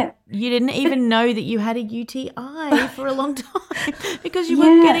 That you didn't even know that you had a UTI for a long time because you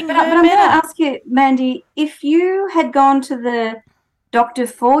weren't getting her But I'm better. going to ask you, Mandy, if you had gone to the doctor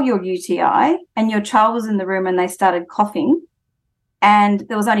for your UTI and your child was in the room and they started coughing and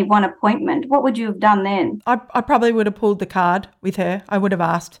there was only one appointment, what would you have done then? I probably would have pulled the card with her. I would have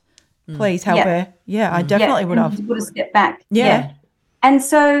asked, please help her. Yeah, I definitely would have. You would have stepped back. Yeah. And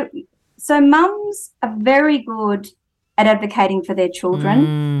so mums are very good at advocating for their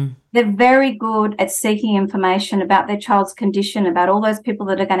children. They're very good at seeking information about their child's condition, about all those people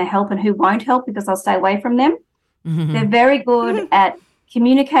that are going to help and who won't help because they'll stay away from them. They're very good at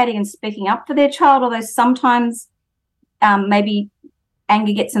communicating and speaking up for their child, although sometimes maybe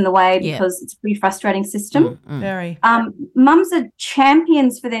anger gets in the way because it's a pretty frustrating system. Very. Mums are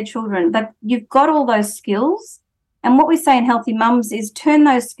champions for their children. You've got all those skills, and what we say in Healthy Mums is turn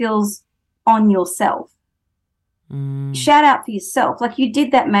those skills on yourself. Shout out for yourself. Like you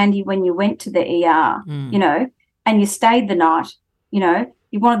did that, Mandy, when you went to the ER, you know, and you stayed the night, you know.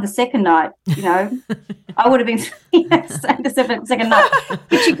 You wanted the second night, you know. I would have been staying the second night.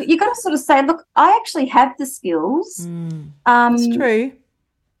 But you got to sort of say, look, I actually have the skills. That's true.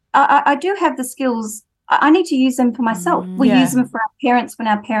 I do have the skills. I need to use them for myself. We use them for our parents when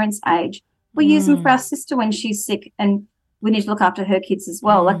our parents age. We use them for our sister when she's sick and we need to look after her kids as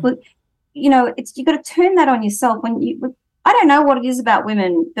well. Like, you know, you got to turn that on yourself. I don't know what it is about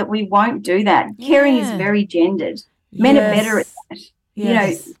women that we won't do that. Caring is very gendered. Men are better at that.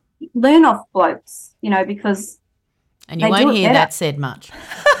 Yes. You know, learn off blokes, you know, because and you won't hear that said much.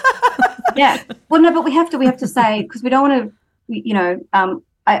 Well, no, but we have to say, because we don't want to, you know,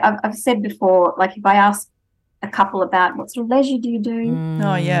 I've said before, like if I ask a couple about what sort of leisure do you do?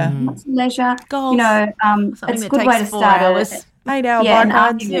 What's leisure? Golf. You know, it's a good way to start 8-hour bike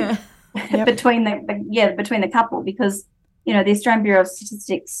rides. between the couple, because, you know, the Australian Bureau of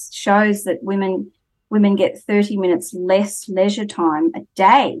Statistics shows that women get 30 minutes less leisure time a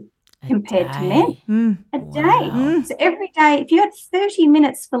day compared to men. A day. So every day, if you had 30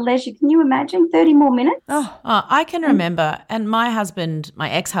 minutes for leisure, can you imagine 30 more minutes? I can remember, and my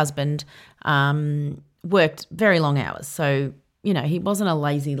ex-husband, worked very long hours. So, you know, he wasn't a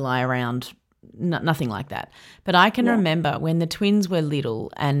lazy lie around, nothing like that. But I can remember when the twins were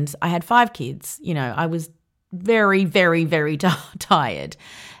little and I had 5 kids, you know, I was very, very, very tired.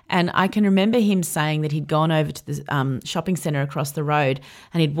 And I can remember him saying that he'd gone over to the shopping centre across the road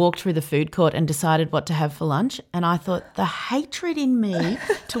and he'd walked through the food court and decided what to have for lunch. And I thought, the hatred in me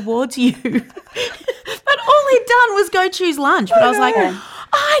towards you. But all he'd done was go choose lunch. But I was like,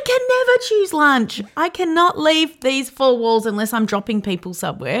 I can never choose lunch. I cannot leave these 4 walls unless I'm dropping people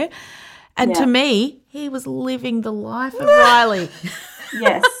somewhere. And to me, he was living the life of Riley.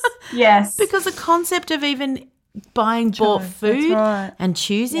 Yes. Because the concept of even bought food and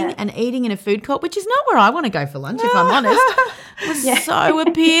choosing and eating in a food court, which is not where I want to go for lunch, if I'm honest, was so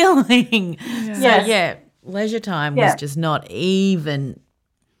appealing. So, leisure time was just not even.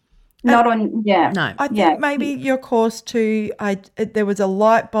 Not on, No. I think maybe your course too, there was a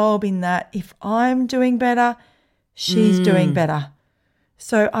light bulb in that if I'm doing better, she's doing better.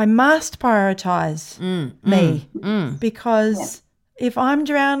 So I must prioritise me because if I'm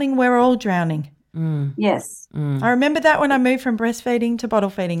drowning, we're all drowning. Yes. I remember that when I moved from breastfeeding to bottle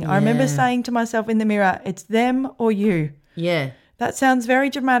feeding. I remember saying to myself in the mirror, it's them or you. Yeah. That sounds very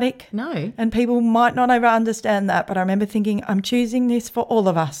dramatic. No. And people might not ever understand that, but I remember thinking, I'm choosing this for all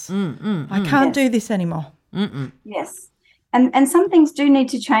of us. I can't do this anymore. Yes. And some things do need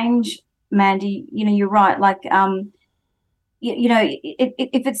to change, Mandy. You know, you're right. Like, you know,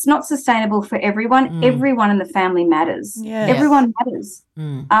 if it's not sustainable for everyone, everyone in the family matters. Yes. Everyone matters.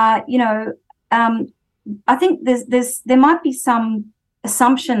 You know, I think there might be some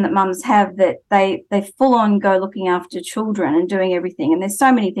assumption that mums have that they full on go looking after children and doing everything. And there's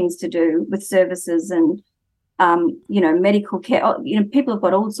so many things to do with services and, you know, medical care. You know, people have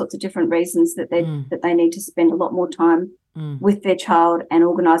got all sorts of different reasons that they need to spend a lot more time with their child and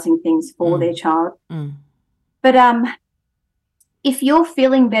organising things for their child. But if you're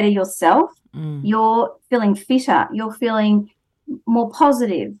feeling better yourself, you're feeling fitter, you're feeling more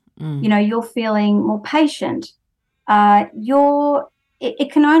positive, you know, you're feeling more patient,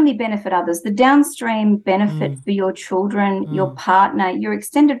 it can only benefit others. The downstream benefit for your children, your partner, your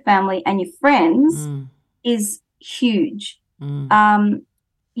extended family and your friends is huge.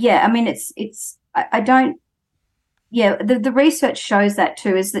 Yeah, I mean, the research shows that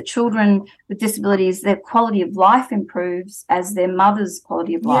too, is that children with disabilities, their quality of life improves as their mother's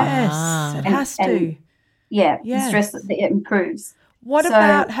quality of life. Yes, it has to. The stress it improves. What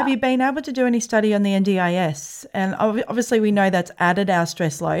about, have you been able to do any study on the NDIS? And obviously we know that's added our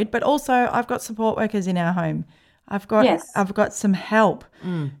stress load, but also I've got support workers in our home. I've got some help.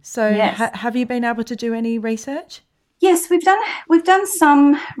 So have you been able to do any research? Yes, we've done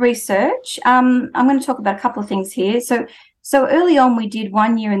some research. I'm going to talk about a couple of things here. So early on, we did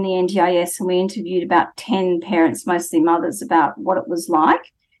 1 year in the NDIS, and we interviewed about 10 parents, mostly mothers, about what it was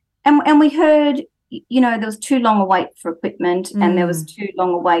like. And we heard, you know, there was too long a wait for equipment, and there was too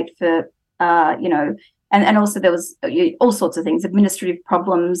long a wait for, you know, and also there was all sorts of things, administrative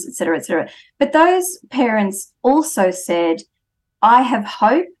problems, et cetera, et cetera. But those parents also said, I have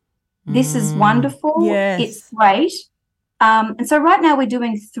hope. This is wonderful. Yes. It's great. And so right now we're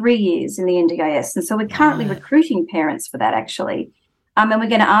doing 3 years in the NDIS, and so we're currently recruiting parents for that, actually. And we're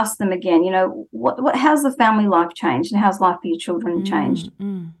going to ask them again, you know, how's the family life changed, and how's life for your children changed?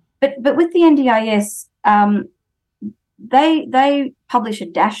 But with the NDIS, they publish a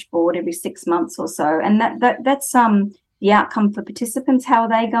dashboard every 6 months or so, and that's the outcome for participants. How are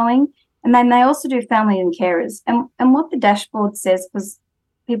they going? And then they also do family and carers. And what the dashboard says, because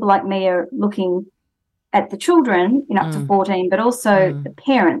people like me are looking at the children, you know, up to 14, but also the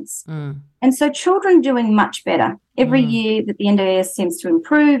parents. And so children doing much better. Every year that the NDIS seems to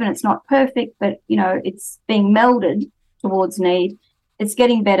improve, and it's not perfect, but, you know, it's being melded towards need. It's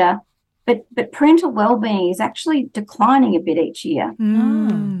getting better. But parental wellbeing is actually declining a bit each year.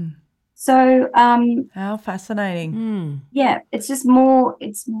 So how fascinating. Yeah, it's more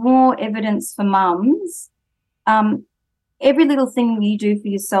evidence for mums. Every little thing you do for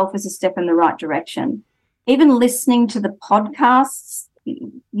yourself is a step in the right direction. Even listening to the podcasts,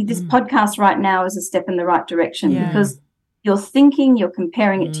 this podcast right now is a step in the right direction, because you're thinking, you're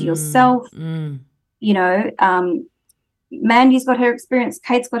comparing it to yourself. You know, Mandy's got her experience,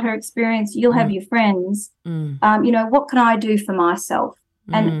 Kate's got her experience, you'll have your friends. You know, what can I do for myself?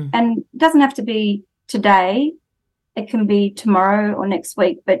 And it doesn't have to be today. It can be tomorrow or next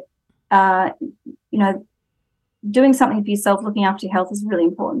week. But, you know, doing something for yourself, looking after your health is really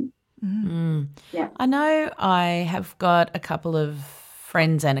important. Yeah. I know I have got a couple of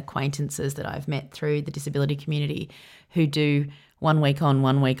friends and acquaintances that I've met through the disability community who do 1 week on,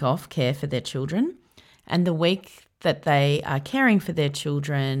 1 week off care for their children. And the week that they are caring for their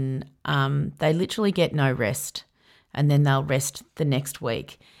children, they literally get no rest, and then they'll rest the next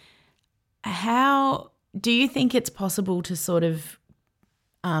week. How do you think it's possible to sort of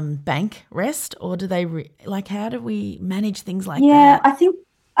bank rest, or do they how do we manage things like that? Yeah,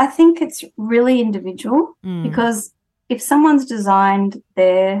 I think it's really individual, because if someone's designed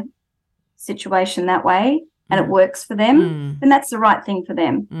their situation that way and it works for them, then that's the right thing for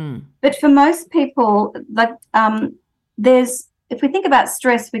them. But for most people, like if we think about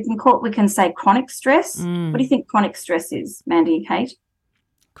stress, we can say chronic stress. What do you think chronic stress is, Mandy and Kate?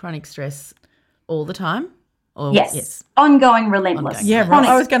 Chronic stress all the time? Yes. Ongoing, relentless. Yeah, right.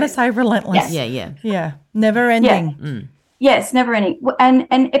 I was going to say relentless. Yes. Yeah. Never ending. Yes, never ending.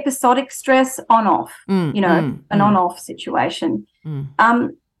 And episodic stress on-off, you know, an on-off situation.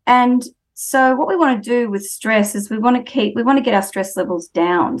 And so what we want to do with stress is we want to get our stress levels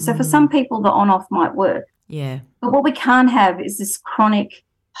down. So for some people, the on-off might work. Yeah. But what we can't have is this chronic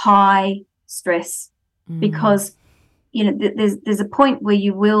high stress, because, you know, there's a point where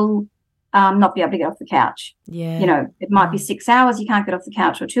you will not be able to get off the couch. Yeah. You know, it might be 6 hours you can't get off the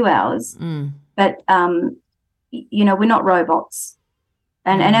couch, or 2 hours. But, you know, we're not robots.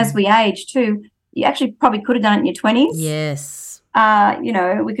 And as we age too, you actually probably could have done it in your 20s. Yes. You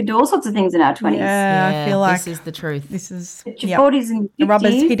know, we could do all sorts of things in our 20s. Yeah, I feel like this is the truth. this is But your 40s and 50s. the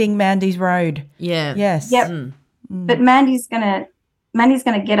rubber's hitting Mandy's road. Yeah. Yes. Yep. But Mandy's gonna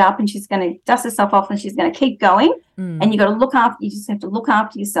get up and she's gonna dust herself off and she's gonna keep going. And you just have to look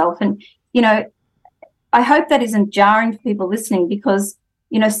after yourself. And, you know, I hope that isn't jarring for people listening, because,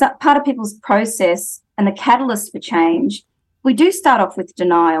 you know, part of people's process and the catalyst for change, we do start off with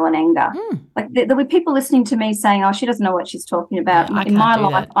denial and anger. Like there were people listening to me saying, "Oh, she doesn't know what she's talking about." Yeah, in my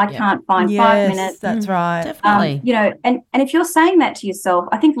life, I can't find 5 minutes. That's right. Definitely. You know, and if you're saying that to yourself,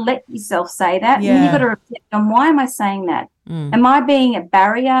 I think let yourself say that. And then you've got to reflect on, why am I saying that? Am I being a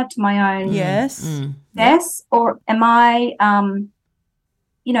barrier to my own success? Or am I,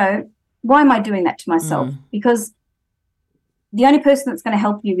 you know, why am I doing that to myself? Because the only person that's going to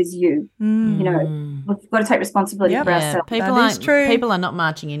help you is you. You know, we've got to take responsibility for ourselves. People are not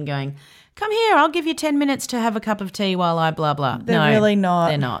marching in going, "Come here, I'll give you 10 minutes to have a cup of tea while I blah, blah." They're really not.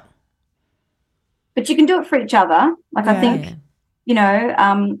 They're not. But you can do it for each other. Like I think, you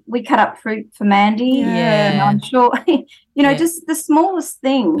know, we cut up fruit for Mandy. Yeah. And I'm sure, you know, just the smallest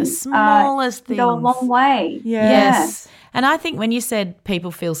things. The smallest things. Go a long way. Yes. And I think when you said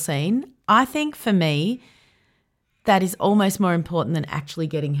people feel seen, I think for me, that is almost more important than actually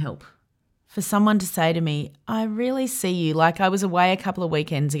getting help. For someone to say to me, "I really see you." Like, I was away a couple of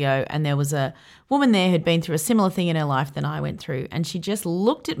weekends ago and there was a woman there who'd been through a similar thing in her life than I went through, and she just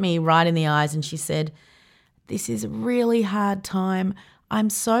looked at me right in the eyes and she said, "This is a really hard time. I'm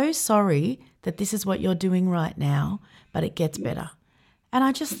so sorry that this is what you're doing right now, but it gets better." And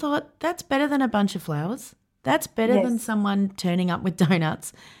I just thought, that's better than a bunch of flowers. That's better than someone turning up with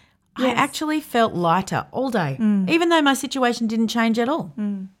donuts. I actually felt lighter all day, even though my situation didn't change at all.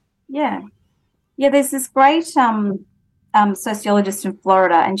 Yeah. Yeah, there's this great sociologist in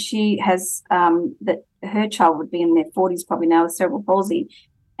Florida, and she has that her child would be in their 40s probably now with cerebral palsy,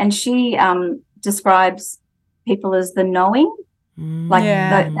 and she describes people as the knowing, like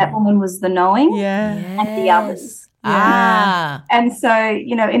that woman was the knowing, and the others. And so,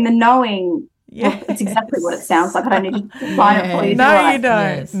 you know, in the knowing, it's exactly what it sounds like. I don't need to define it for you. No, you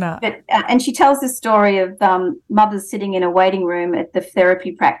don't. Yes. No. But, and she tells this story of mothers sitting in a waiting room at the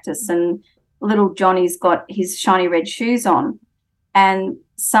therapy practice, and little Johnny's got his shiny red shoes on, and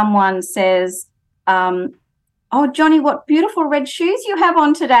someone says, "Oh, Johnny, what beautiful red shoes you have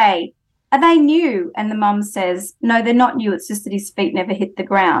on today. Are they new?" And the mum says, "No, they're not new. It's just that his feet never hit the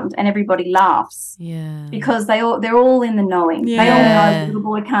ground." And everybody laughs. Yeah. Because they're all in the knowing. They all know the little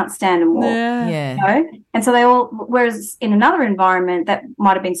boy can't stand and walk. Yeah. You know? And so they all, whereas in another environment that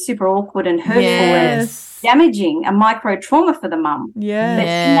might have been super awkward and hurtful and damaging, a micro trauma for the mum.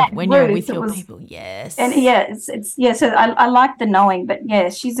 When you're with your people, And so I like the knowing, but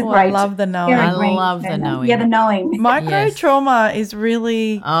she's a great. I love the knowing. I love the knowing. Yeah, the knowing. Micro trauma is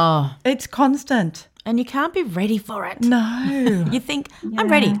really, it's constant. And you can't be ready for it. No. You think, I'm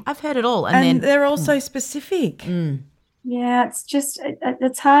ready. I've heard it all. And then they're also specific. Yeah, it's just,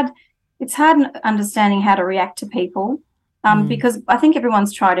 it's hard. It's hard understanding how to react to people because I think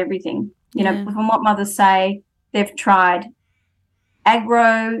everyone's tried everything. You know, from what mothers say, they've tried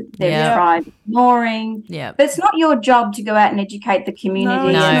aggro, they've tried ignoring. Yeah. But it's not your job to go out and educate the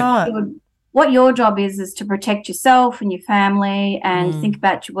community. No. What your job is to protect yourself and your family and think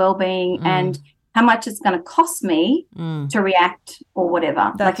about your well-being and how much it's going to cost me to react or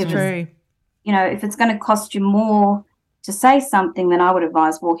whatever. That's true. You know, if it's going to cost you more to say something, then I would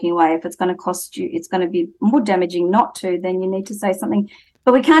advise walking away. If it's going to cost you, it's going to be more damaging not to, then you need to say something.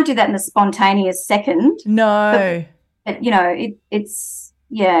 But we can't do that in a spontaneous second. No. But you know, it's,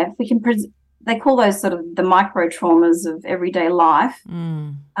 if we can, they call those sort of the micro traumas of everyday life.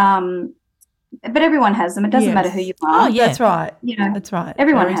 But everyone has them. It doesn't matter who you are. Oh, yeah. That's right. You know, that's right.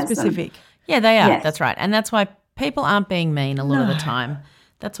 Everyone Very has specific. them. Yeah, they are. Yes. That's right. And that's why people aren't being mean a lot of the time.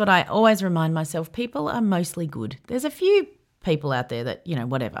 That's what I always remind myself. People are mostly good. There's a few people out there that, you know,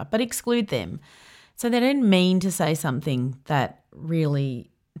 whatever, but exclude them. So they didn't mean to say something that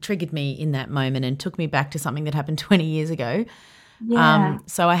really triggered me in that moment and took me back to something that happened 20 years ago. Yeah.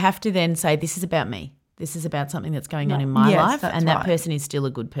 So I have to then say, this is about me. This is about something that's going on in my life, and that person is still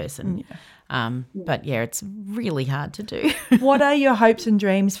a good person. But, it's really hard to do. What are your hopes and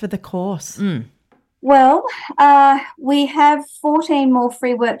dreams for the course? Well, we have 14 more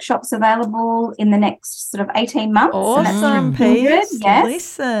free workshops available in the next sort of 18 months. Awesome, Peace. Yes.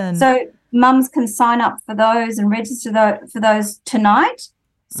 Listen. So mums can sign up for those and register for those tonight.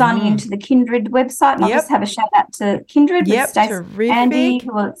 signing into the Kindred website. And I'll just have a shout out to Kindred with Stacey and Andy,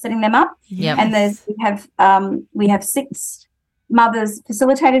 who are setting them up. Yep. And we have 6 mothers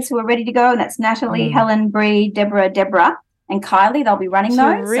facilitators who are ready to go, and that's Natalie, Helen, Bree, Deborah, and Kylie. They'll be running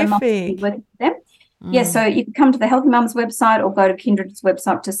those. So mums will be working with them. Yeah, so you can come to the Healthy Mums website or go to Kindred's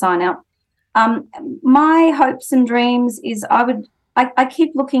website to sign up. My hopes and dreams is I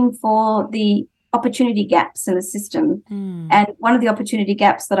keep looking for the opportunity gaps in the system. And one of the opportunity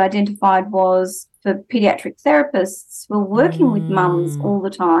gaps that I identified was for paediatric therapists who are working with mums all the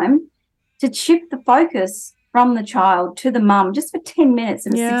time to shift the focus from the child to the mum just for 10 minutes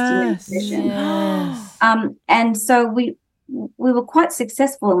in a 60-minute session. Yes. And so we were quite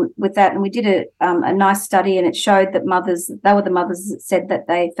successful with that, and we did a nice study, and it showed that they were the mothers that said that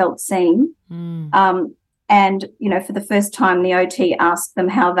they felt seen. And, for the first time, the OT asked them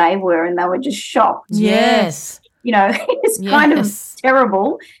how they were, and they were just shocked. Yes. It's kind of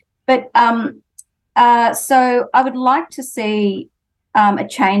terrible. But so I would like to see a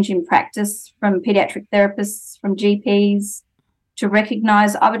change in practice from paediatric therapists, from GPs, to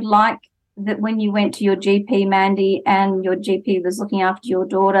recognise. I would like that when you went to your GP, Mandy, and your GP was looking after your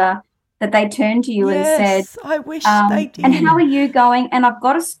daughter, that they turned to you and said, I wish they did. And how are you going? And I've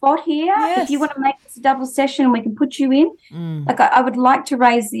got a spot here. If you want to make this a double session, we can put you in. Like I would like to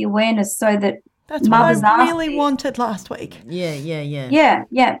raise the awareness so that that's mothers what I really wanted last week. Yeah.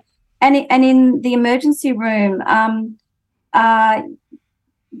 Yeah. And in the emergency room, I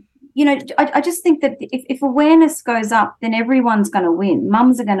just think that if awareness goes up, then everyone's going to win.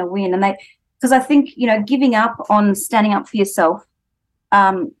 Mums are going to win, and because I think giving up on standing up for yourself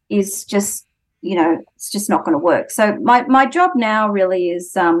is just it's just not going to work. So my job now really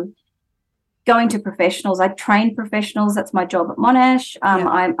is going to professionals. I train professionals. That's my job at Monash.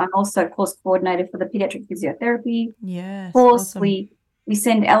 I'm also course coordinator for the pediatric physiotherapy course. Awesome. We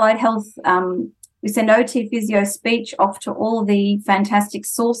send allied health. We send OT physio speech off to all the fantastic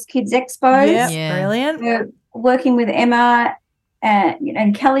Source Kids Expos. Brilliant. We're working with Emma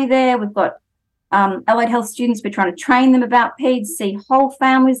and Kelly there. We've got allied health students. We're trying to train them about PEDS, see whole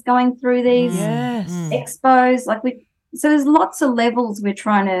families going through these expos. So there's lots of levels we're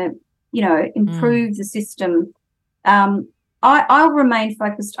trying to, improve the system. I'll remain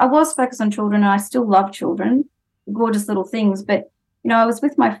focused. I was focused on children, and I still love children, gorgeous little things, but I was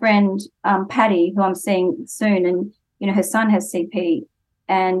with my friend Patty, who I'm seeing soon, and her son has CP,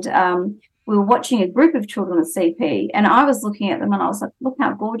 and we were watching a group of children with CP, and I was looking at them, and I was like, look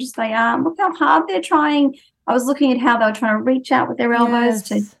how gorgeous they are, look how hard they're trying. I was looking at how they were trying to reach out with their elbows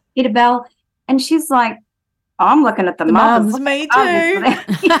to hit a bell, and she's like, I'm looking at the mums. Me too.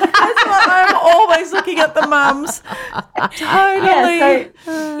 That's why I'm always looking at the mums. Totally.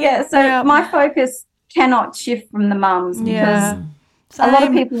 So my focus cannot shift from the mums because a lot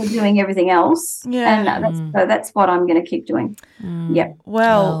of people are doing everything else, and that's what I'm going to keep doing. Yeah.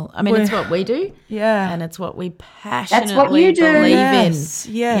 Well, I mean, it's what we do, and it's what we passionately that's what you do. believe in.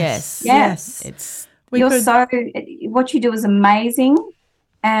 Yes. It's what you do is amazing,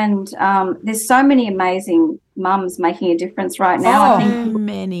 and there's so many amazing mums making a difference right now. I think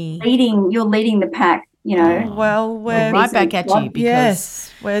you're leading the pack. Well, we're right back at you because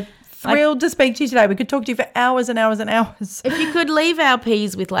we're thrilled to speak to you today. We could talk to you for hours and hours and hours. If you could leave our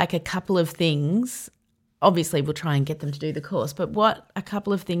Ps with a couple of things, obviously we'll try and get them to do the course, but what a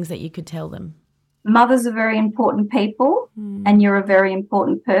couple of things that you could tell them? Mothers are very important people, and you're a very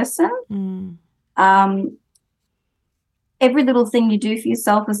important person. Every little thing you do for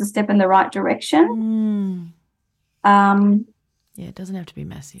yourself is a step in the right direction. It doesn't have to be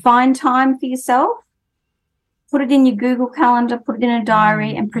massive. Find time for yourself. Put it in your Google Calendar, put it in a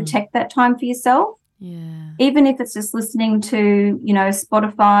diary, and protect that time for yourself. Yeah. Even if it's just listening to,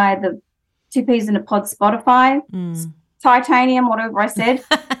 Spotify, the 2 Ps in a Pod Spotify, titanium, whatever I said,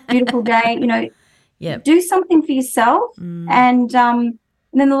 beautiful day, do something for yourself. And then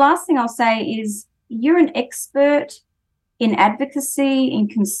the last thing I'll say is you're an expert in advocacy, in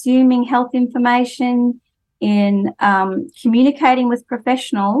consuming health information, in communicating with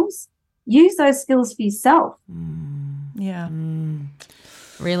professionals. Use those skills for yourself.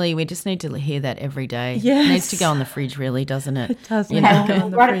 Really, we just need to hear that every day. Yes. It needs to go on the fridge, really, doesn't it? It does.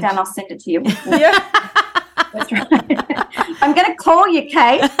 Write it down. I'll send it to you. That's right. I'm going to call you,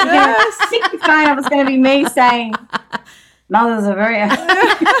 Kate. You're going to stick your phone up. It's going to be me saying, mothers are very...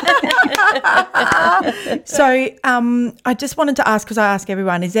 So I just wanted to ask, because I ask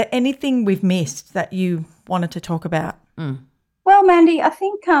everyone, is there anything we've missed that you wanted to talk about? Well, Mandy, I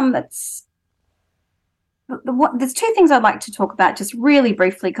think there's 2 things I'd like to talk about just really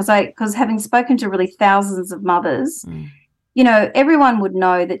briefly because having spoken to really thousands of mothers, everyone would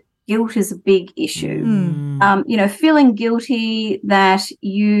know that guilt is a big issue. Feeling guilty that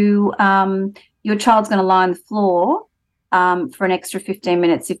your child's going to lie on the floor for an extra 15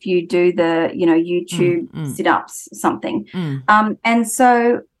 minutes if you do the, YouTube sit-ups or something. And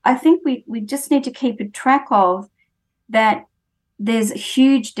so I think we just need to keep a track of that. There's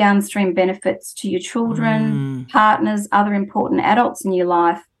huge downstream benefits to your children, partners, other important adults in your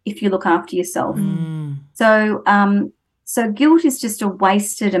life if you look after yourself. So guilt is just a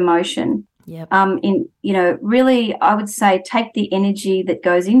wasted emotion. Yep. Really, I would say take the energy that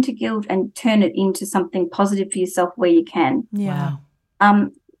goes into guilt and turn it into something positive for yourself where you can. Yeah.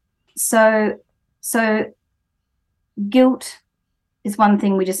 So guilt is one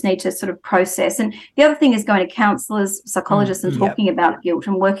thing we just need to sort of process. And the other thing is going to counsellors, psychologists, and talking about guilt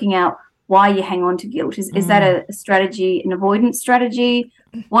and working out why you hang on to guilt. Is that a strategy, an avoidance strategy?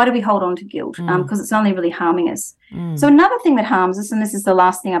 Why do we hold on to guilt? Because it's only really harming us. So another thing that harms us, and this is the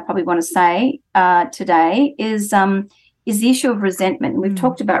last thing I probably want to say today, is the issue of resentment. And we've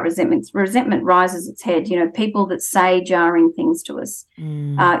talked about resentment. Resentment rises its head. People that say jarring things to us.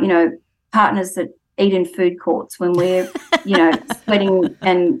 Partners that eat in food courts when we're, sweating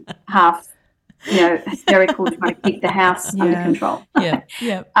and half, hysterical, trying to keep the house under control.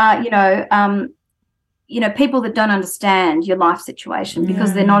 People that don't understand your life situation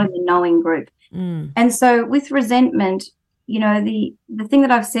because they're not in the knowing group. And so with resentment, the thing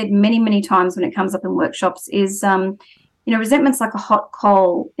that I've said many, many times when it comes up in workshops is, resentment's like a hot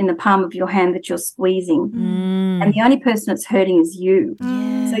coal in the palm of your hand that you're squeezing. And the only person that's hurting is you.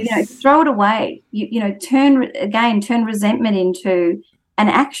 So, throw it away. Turn resentment into an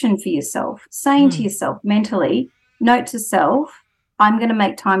action for yourself, saying to yourself mentally, note to self, I'm going to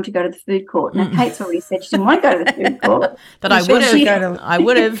make time to go to the food court. Now, Kate's already said she didn't want to go to the food court. But I would have. I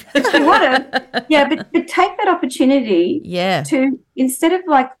would have. She would have. Yeah, but take that opportunity to, instead of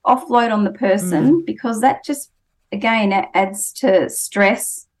offload on the person, because that just, again, adds to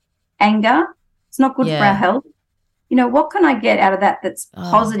stress, anger. It's not good for our health. What can I get out of that that's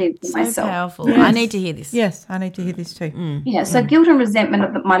positive for myself? So powerful. Yes. I need to hear this. Yes, I need to hear this too. So guilt and resentment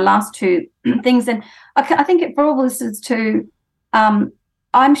are my last two things. And I think for all listeners too,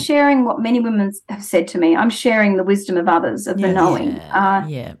 I'm sharing what many women have said to me. I'm sharing the wisdom of others, of the knowing.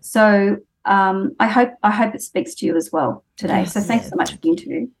 So I hope it speaks to you as well today. So thanks so much for the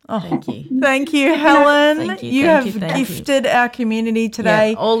interview. Oh, thank you. Thank you, Helen. Thank you. You have gifted our community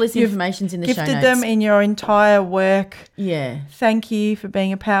today. Yeah, all this information's in the show notes. Gifted them in your entire work. Yeah. Thank you for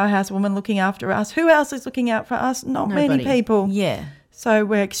being a powerhouse woman looking after us. Who else is looking out for us? Nobody. Many people. Yeah. So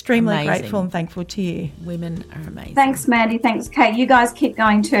we're extremely grateful and thankful to you. Women are amazing. Thanks, Mandy. Thanks, Kate. You guys keep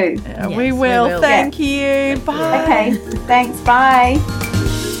going too. Yes, we will. Thank you. Bye. Okay. Thanks. Bye.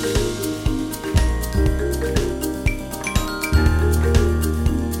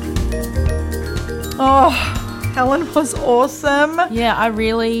 Oh, Helen was awesome. Yeah, I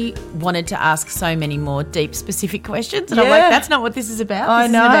really wanted to ask so many more deep, specific questions. And I'm like, that's not what this is about. I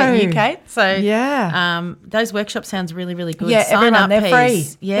know. This is about you, Kate. So yeah, those workshops sounds really, really good. Yeah, Sign everyone, up, they're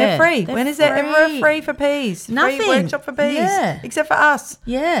Peas. free. Yeah, they're free. When is there ever a free for Peas? Nothing. Free workshop for Peas. Yeah. Except for us.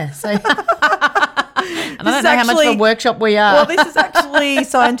 Yeah. So and I don't know how much of a workshop we are. Well, this is actually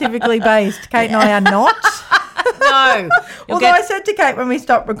scientifically based. Kate and I are not. No. Although I said to Kate when we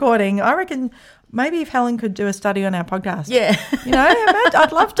stopped recording, I reckon maybe if Helen could do a study on our podcast. Yeah.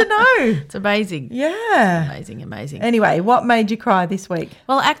 I'd love to know. It's amazing. Yeah. Amazing. Anyway, what made you cry this week?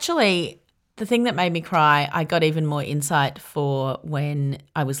 Well, actually, the thing that made me cry, I got even more insight for when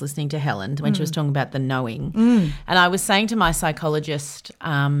I was listening to Helen, when she was talking about the knowing. And I was saying to my psychologist,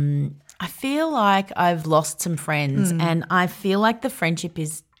 I feel like I've lost some friends and I feel like the friendship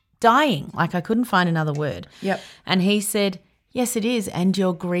is dying. Like I couldn't find another word. Yep. And he said, yes, it is, and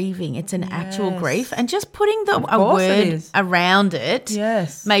you're grieving. It's an actual grief. And just putting a word around it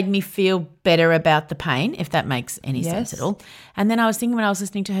made me feel better about the pain, if that makes any sense at all. And then I was thinking when I was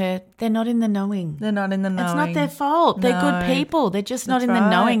listening to her, they're not in the knowing. They're not in the knowing. It's not their fault. They're good people. They're just not in the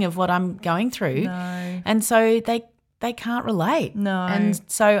knowing of what I'm going through. No. And so they can't relate. No. And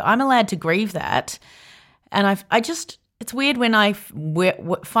so I'm allowed to grieve that. And it's weird when I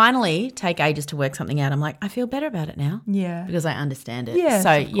finally take ages to work something out. I'm like, I feel better about it now. Yeah. Because I understand it. Yes,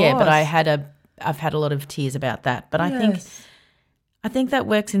 so of course. but I've had a lot of tears about that. But I think that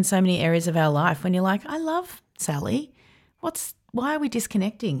works in so many areas of our life when you're like, I love Sally. Why are we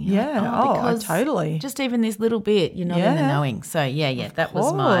disconnecting? You're like, because totally. Just even this little bit, you're not in the knowing. So that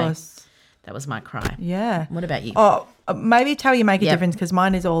was That was my cry. Yeah. What about you? Oh, maybe tell you make a Yep. difference because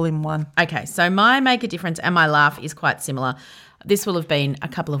mine is all in one. Okay, so my make a difference and my laugh is quite similar. This will have been a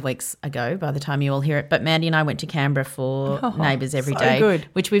couple of weeks ago by the time you all hear it, but Mandy and I went to Canberra for Neighbours Every Day, good.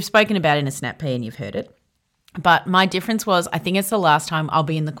 which we've spoken about in a Snap P and you've heard it. But my difference was I think it's the last time I'll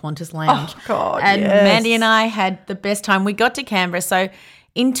be in the Qantas Lounge. Oh, God, and yes. Mandy and I had the best time. We got to Canberra. So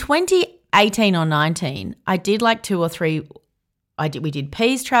in 2018 or 19, I did like 2 or 3 we did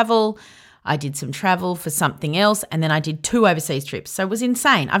Peas travel, I did some travel for something else, and then I did 2 overseas trips. So it was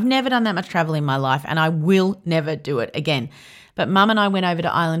insane. I've never done that much travel in my life, and I will never do it again. But Mum and I went over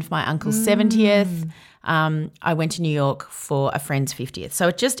to Ireland for my uncle's 70th. I went to New York for a friend's 50th. So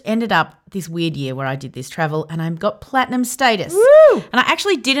it just ended up this weird year where I did this travel and I got platinum status. Woo! And I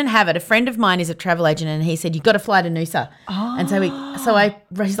actually didn't have it. A friend of mine is a travel agent and he said, you've got to fly to Noosa. Oh. And so I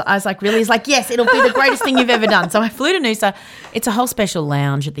was like, really? He's like, yes, it'll be the greatest thing you've ever done. So I flew to Noosa. It's a whole special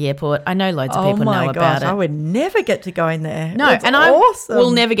lounge at the airport. I know loads of people know about it. I would never get to go in there. No, That's and awesome. I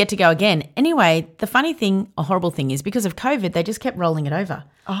will never get to go again. Anyway, the funny thing, a horrible thing is because of COVID, they just kept rolling it over.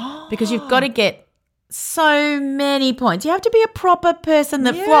 Oh. Because you've got to get so many points. You have to be a proper person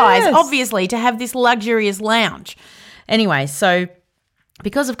that flies, obviously, to have this luxurious lounge. Anyway, so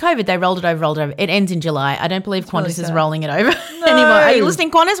because of COVID, they rolled it over. It ends in July. I don't believe Qantas is rolling it over anymore. Are you listening,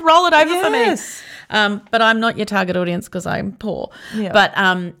 Qantas? Roll it over for me. But I'm not your target audience because I'm poor. Yeah. But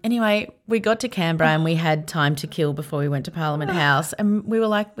anyway, we got to Canberra and we had time to kill before we went to Parliament House. And we were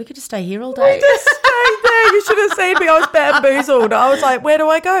like, we could just stay here all day. We just stayed there. You should have seen me. I was bamboozled. I was like, where do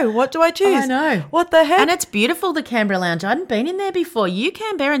I go? What do I choose? I know. What the heck? And it's beautiful, the Canberra Lounge. I hadn't been in there before. You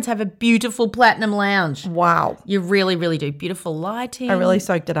Canberrans have a beautiful platinum lounge. Wow. You really, really do. Beautiful lighting. I really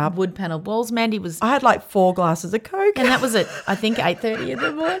soaked it up. Wood panelled walls. Mandy was... I had like 4 glasses of Coke. And that was at, I think, 8:30 in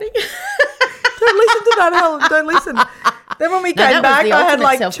the morning. Don't listen to that, Helen. Don't listen. Then when we came back, I had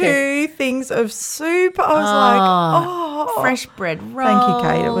like self-care. 2 things of soup. I was like, fresh bread rolls. Thank you,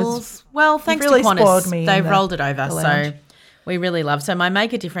 Kate. It was thanks really to Qantas. spoiled me. They've rolled it over, so we really love. So my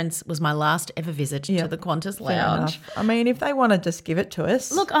make a difference was my last ever visit to the Qantas Lounge. I mean, if they want to just give it to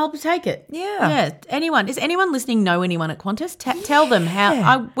us, look, I'll take it. Yeah. Yeah. Anyone? Does anyone listening know anyone at Qantas? Tell them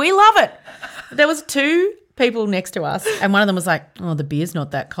how. We love it. There was 2 people next to us and one of them was like, oh, the beer's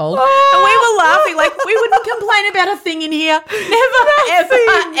not that cold. And we were laughing like we wouldn't complain about a thing in here. Never,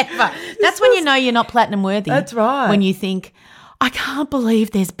 ever. That's when you know you're not platinum worthy. That's right. When you think, I can't believe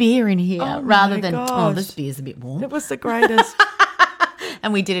there's beer in here rather than, oh, this beer's a bit warm. It was the greatest.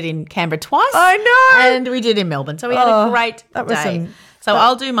 And we did it in Canberra twice. I know. And we did it in Melbourne. So we had a great day. So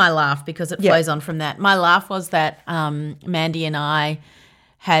I'll do my laugh because it flows on from that. My laugh was that Mandy and I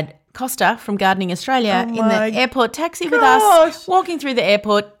had Costa from Gardening Australia in the airport taxi with us, walking through the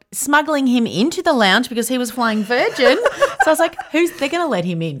airport, smuggling him into the lounge because he was flying Virgin. So I was like, they're going to let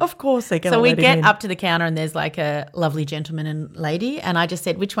him in. Of course they're going to let him in. So we get in. up to the counter and there's like a lovely gentleman and lady and I just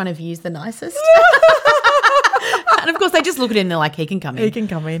said, which one of you is the nicest? And of course they just look at him and they're like, he can come in. He can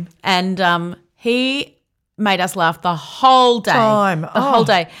come in. And he made us laugh the whole day. The whole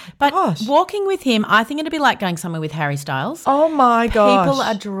day. But walking with him, I think it'd be like going somewhere with Harry Styles. Oh, my gosh. People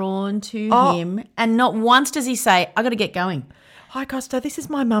are drawn to him and not once does he say, I got to get going. Hi, Costa, this is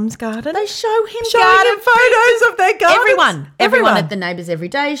my mum's garden. They show him garden photos of their gardens. Everyone at the Neighbours Every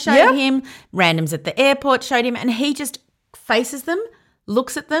Day showed him. Randoms at the airport showed him. And he just faces them,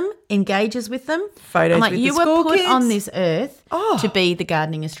 looks at them, engages with them. Photos I'm like, with you the were school put kids on this earth to be the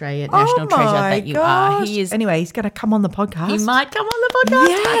Gardening Australia national treasure that you are. He is. Anyway, he's going to come on the podcast. He might come on the podcast.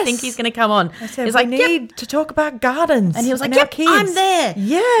 Yes. I think he's going to come on. I said, he's we like, need to talk about gardens. And he was like, our kids. I'm there.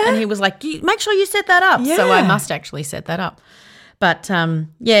 Yeah. And he was like, make sure you set that up. Yeah. So I must actually set that up. But,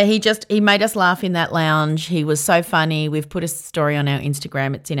 he made us laugh in that lounge. He was so funny. We've put a story on our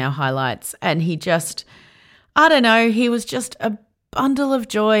Instagram. It's in our highlights. And he just, I don't know, he was just a bundle of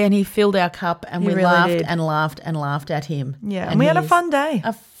joy and he filled our cup and we laughed and laughed and laughed at him. Yeah, and we had a fun day.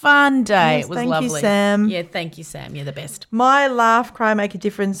 A fun day. Yes, it was thank lovely. you, Sam. Yeah, thank you, Sam. You're the best. My laugh, cry, make a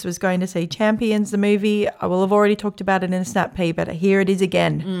difference was going to see Champions, the movie. I will have already talked about it in a Snap P, but here it is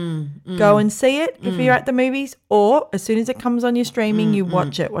again. Go and see it if you're at the movies, or as soon as it comes on your streaming, you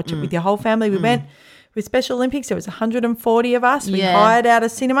watch it. Watch it with your whole family. We went with Special Olympics. There was 140 of us. We hired out a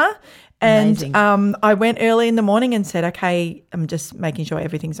cinema. And I went early in the morning and said, okay, I'm just making sure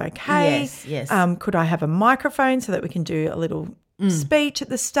everything's okay. Yes. Could I have a microphone so that we can do a little speech at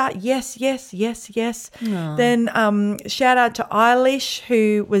the start? Yes. Aww. Then shout out to Eilish,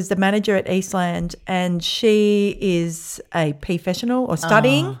 who was the manager at Eastland, and she is a Peafessional or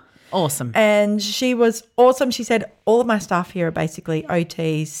studying. Awesome. And she was awesome. She said, all of my staff here are basically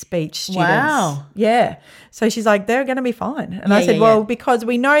OT, speech students. Wow. Yeah. So she's like, they're going to be fine. And Yeah, I said, yeah, well, yeah. because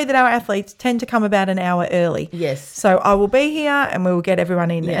we know that our athletes tend to come about an hour early. Yes. So I will be here and we will get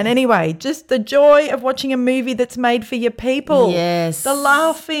everyone in. Yeah. And anyway, just the joy of watching a movie that's made for your people. Yes. The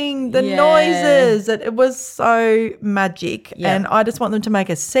laughing, the Yeah. noises. It was so magic. Yeah. And I just want them to make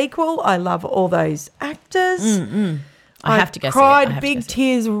a sequel. I love all those actors. I have to go see it. I cried, have to big go see it.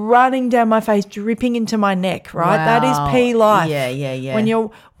 tears running down my face, dripping into my neck, right? That is Wow. P life. Yeah, yeah, yeah.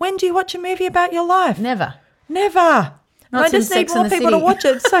 When do you watch a movie about your life? Never. Never. And Not I just since need Sex more and the people to City. watch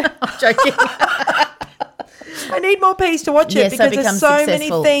it. So I'm joking. I need more P's to watch Yes, it so it because there's becomes so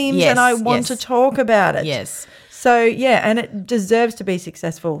successful. many themes Yes, and I want yes. to talk about it. Yes. So, yeah, and it deserves to be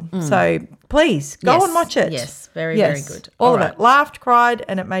successful. So, please, go Yes, and watch it. yes, very, very good. All All of right. it. Laughed, cried,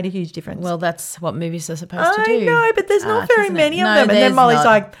 and it made a huge difference. Well, that's what movies are supposed to I do. know, but there's not very isn't it? many of No, them. And then there's Molly's not.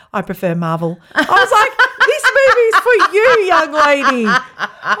 like, I prefer Marvel. I was like, this movie's for you, young lady.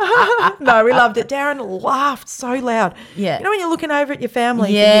 No, we loved it. Darren laughed so loud. Yeah. You know when you're looking over at your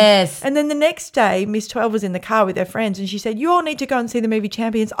family? Yes. thinking- and then the next day, Miss 12 was in the car with her friends and she said, you all need to go and see the movie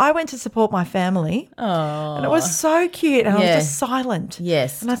Champions. I went to support my family. Oh. And it was so cute. And I Yeah. was just silent.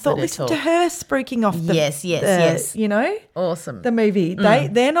 Yes, And I thought, but listen it's to all- her spruiking off the, Yes, yes. you know, Awesome. the movie.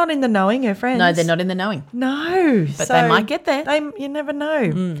 They're not in the knowing, her friends. No, they're not in the knowing. No. But they might get there. You never know.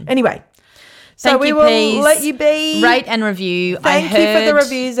 Anyway, so Thank we you, will Peas. let you be. Rate and review. Thank you for the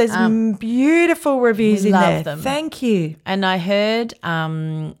reviews. There's beautiful reviews we in love there. them. Thank you. And I heard,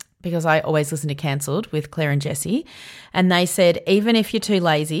 because I always listen to Cancelled with Claire and Jessie, and they said even if you're too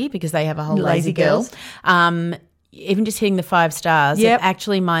lazy, because they have a whole Lazy lazy girl, even just hitting the 5 stars, Yep. it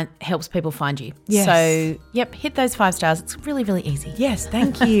actually helps people find you. Yes. So, yep, hit those 5 stars. It's really, really easy. Yes,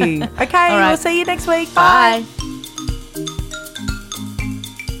 thank you. Okay, All right. we'll see you next week. Bye.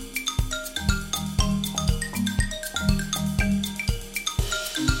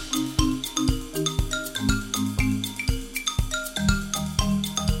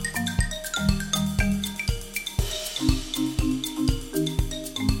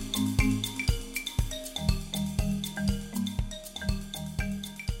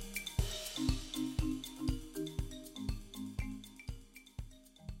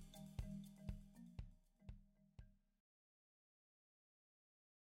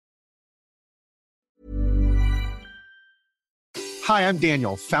 Hi, I'm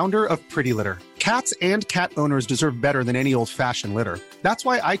Daniel, founder of Pretty Litter. Cats and cat owners deserve better than any old-fashioned litter. That's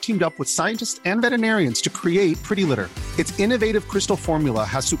why I teamed up with scientists and veterinarians to create Pretty Litter. Its innovative crystal formula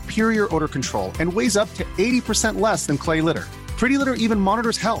has superior odor control and weighs up to 80% less than clay litter. Pretty Litter even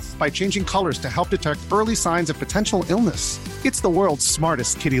monitors health by changing colors to help detect early signs of potential illness. It's the world's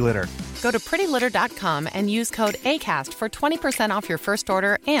smartest kitty litter. Go to prettylitter.com and use code ACAST for 20% off your first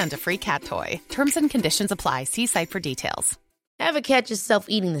order and a free cat toy. Terms and conditions apply. See site for details. Ever catch yourself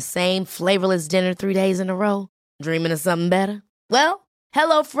eating the same flavorless dinner 3 days in a row? Dreaming of something better? Well,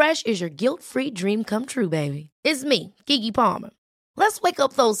 HelloFresh is your guilt-free dream come true, baby. It's me, Keke Palmer. Let's wake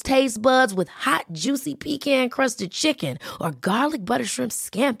up those taste buds with hot, juicy pecan-crusted chicken or garlic butter shrimp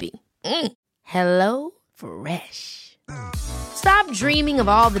scampi. Hello Fresh. Stop dreaming of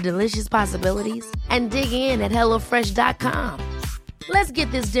all the delicious possibilities and dig in at HelloFresh.com. Let's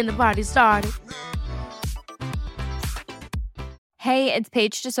get this dinner party started. Hey, it's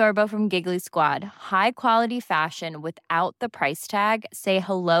Paige DeSorbo from Giggly Squad. High quality fashion without the price tag. Say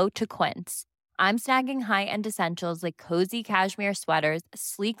hello to Quince. I'm snagging high-end essentials like cozy cashmere sweaters,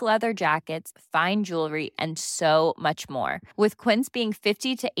 sleek leather jackets, fine jewelry, and so much more. With Quince being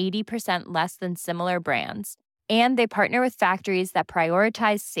 50 to 80% less than similar brands. And they partner with factories that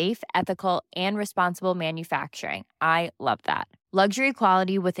prioritize safe, ethical, and responsible manufacturing. I love that. Luxury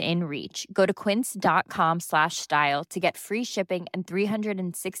quality within reach. Go to quince.com/style to get free shipping and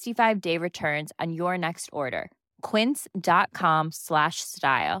 365-day returns on your next order.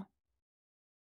 Quince.com/style.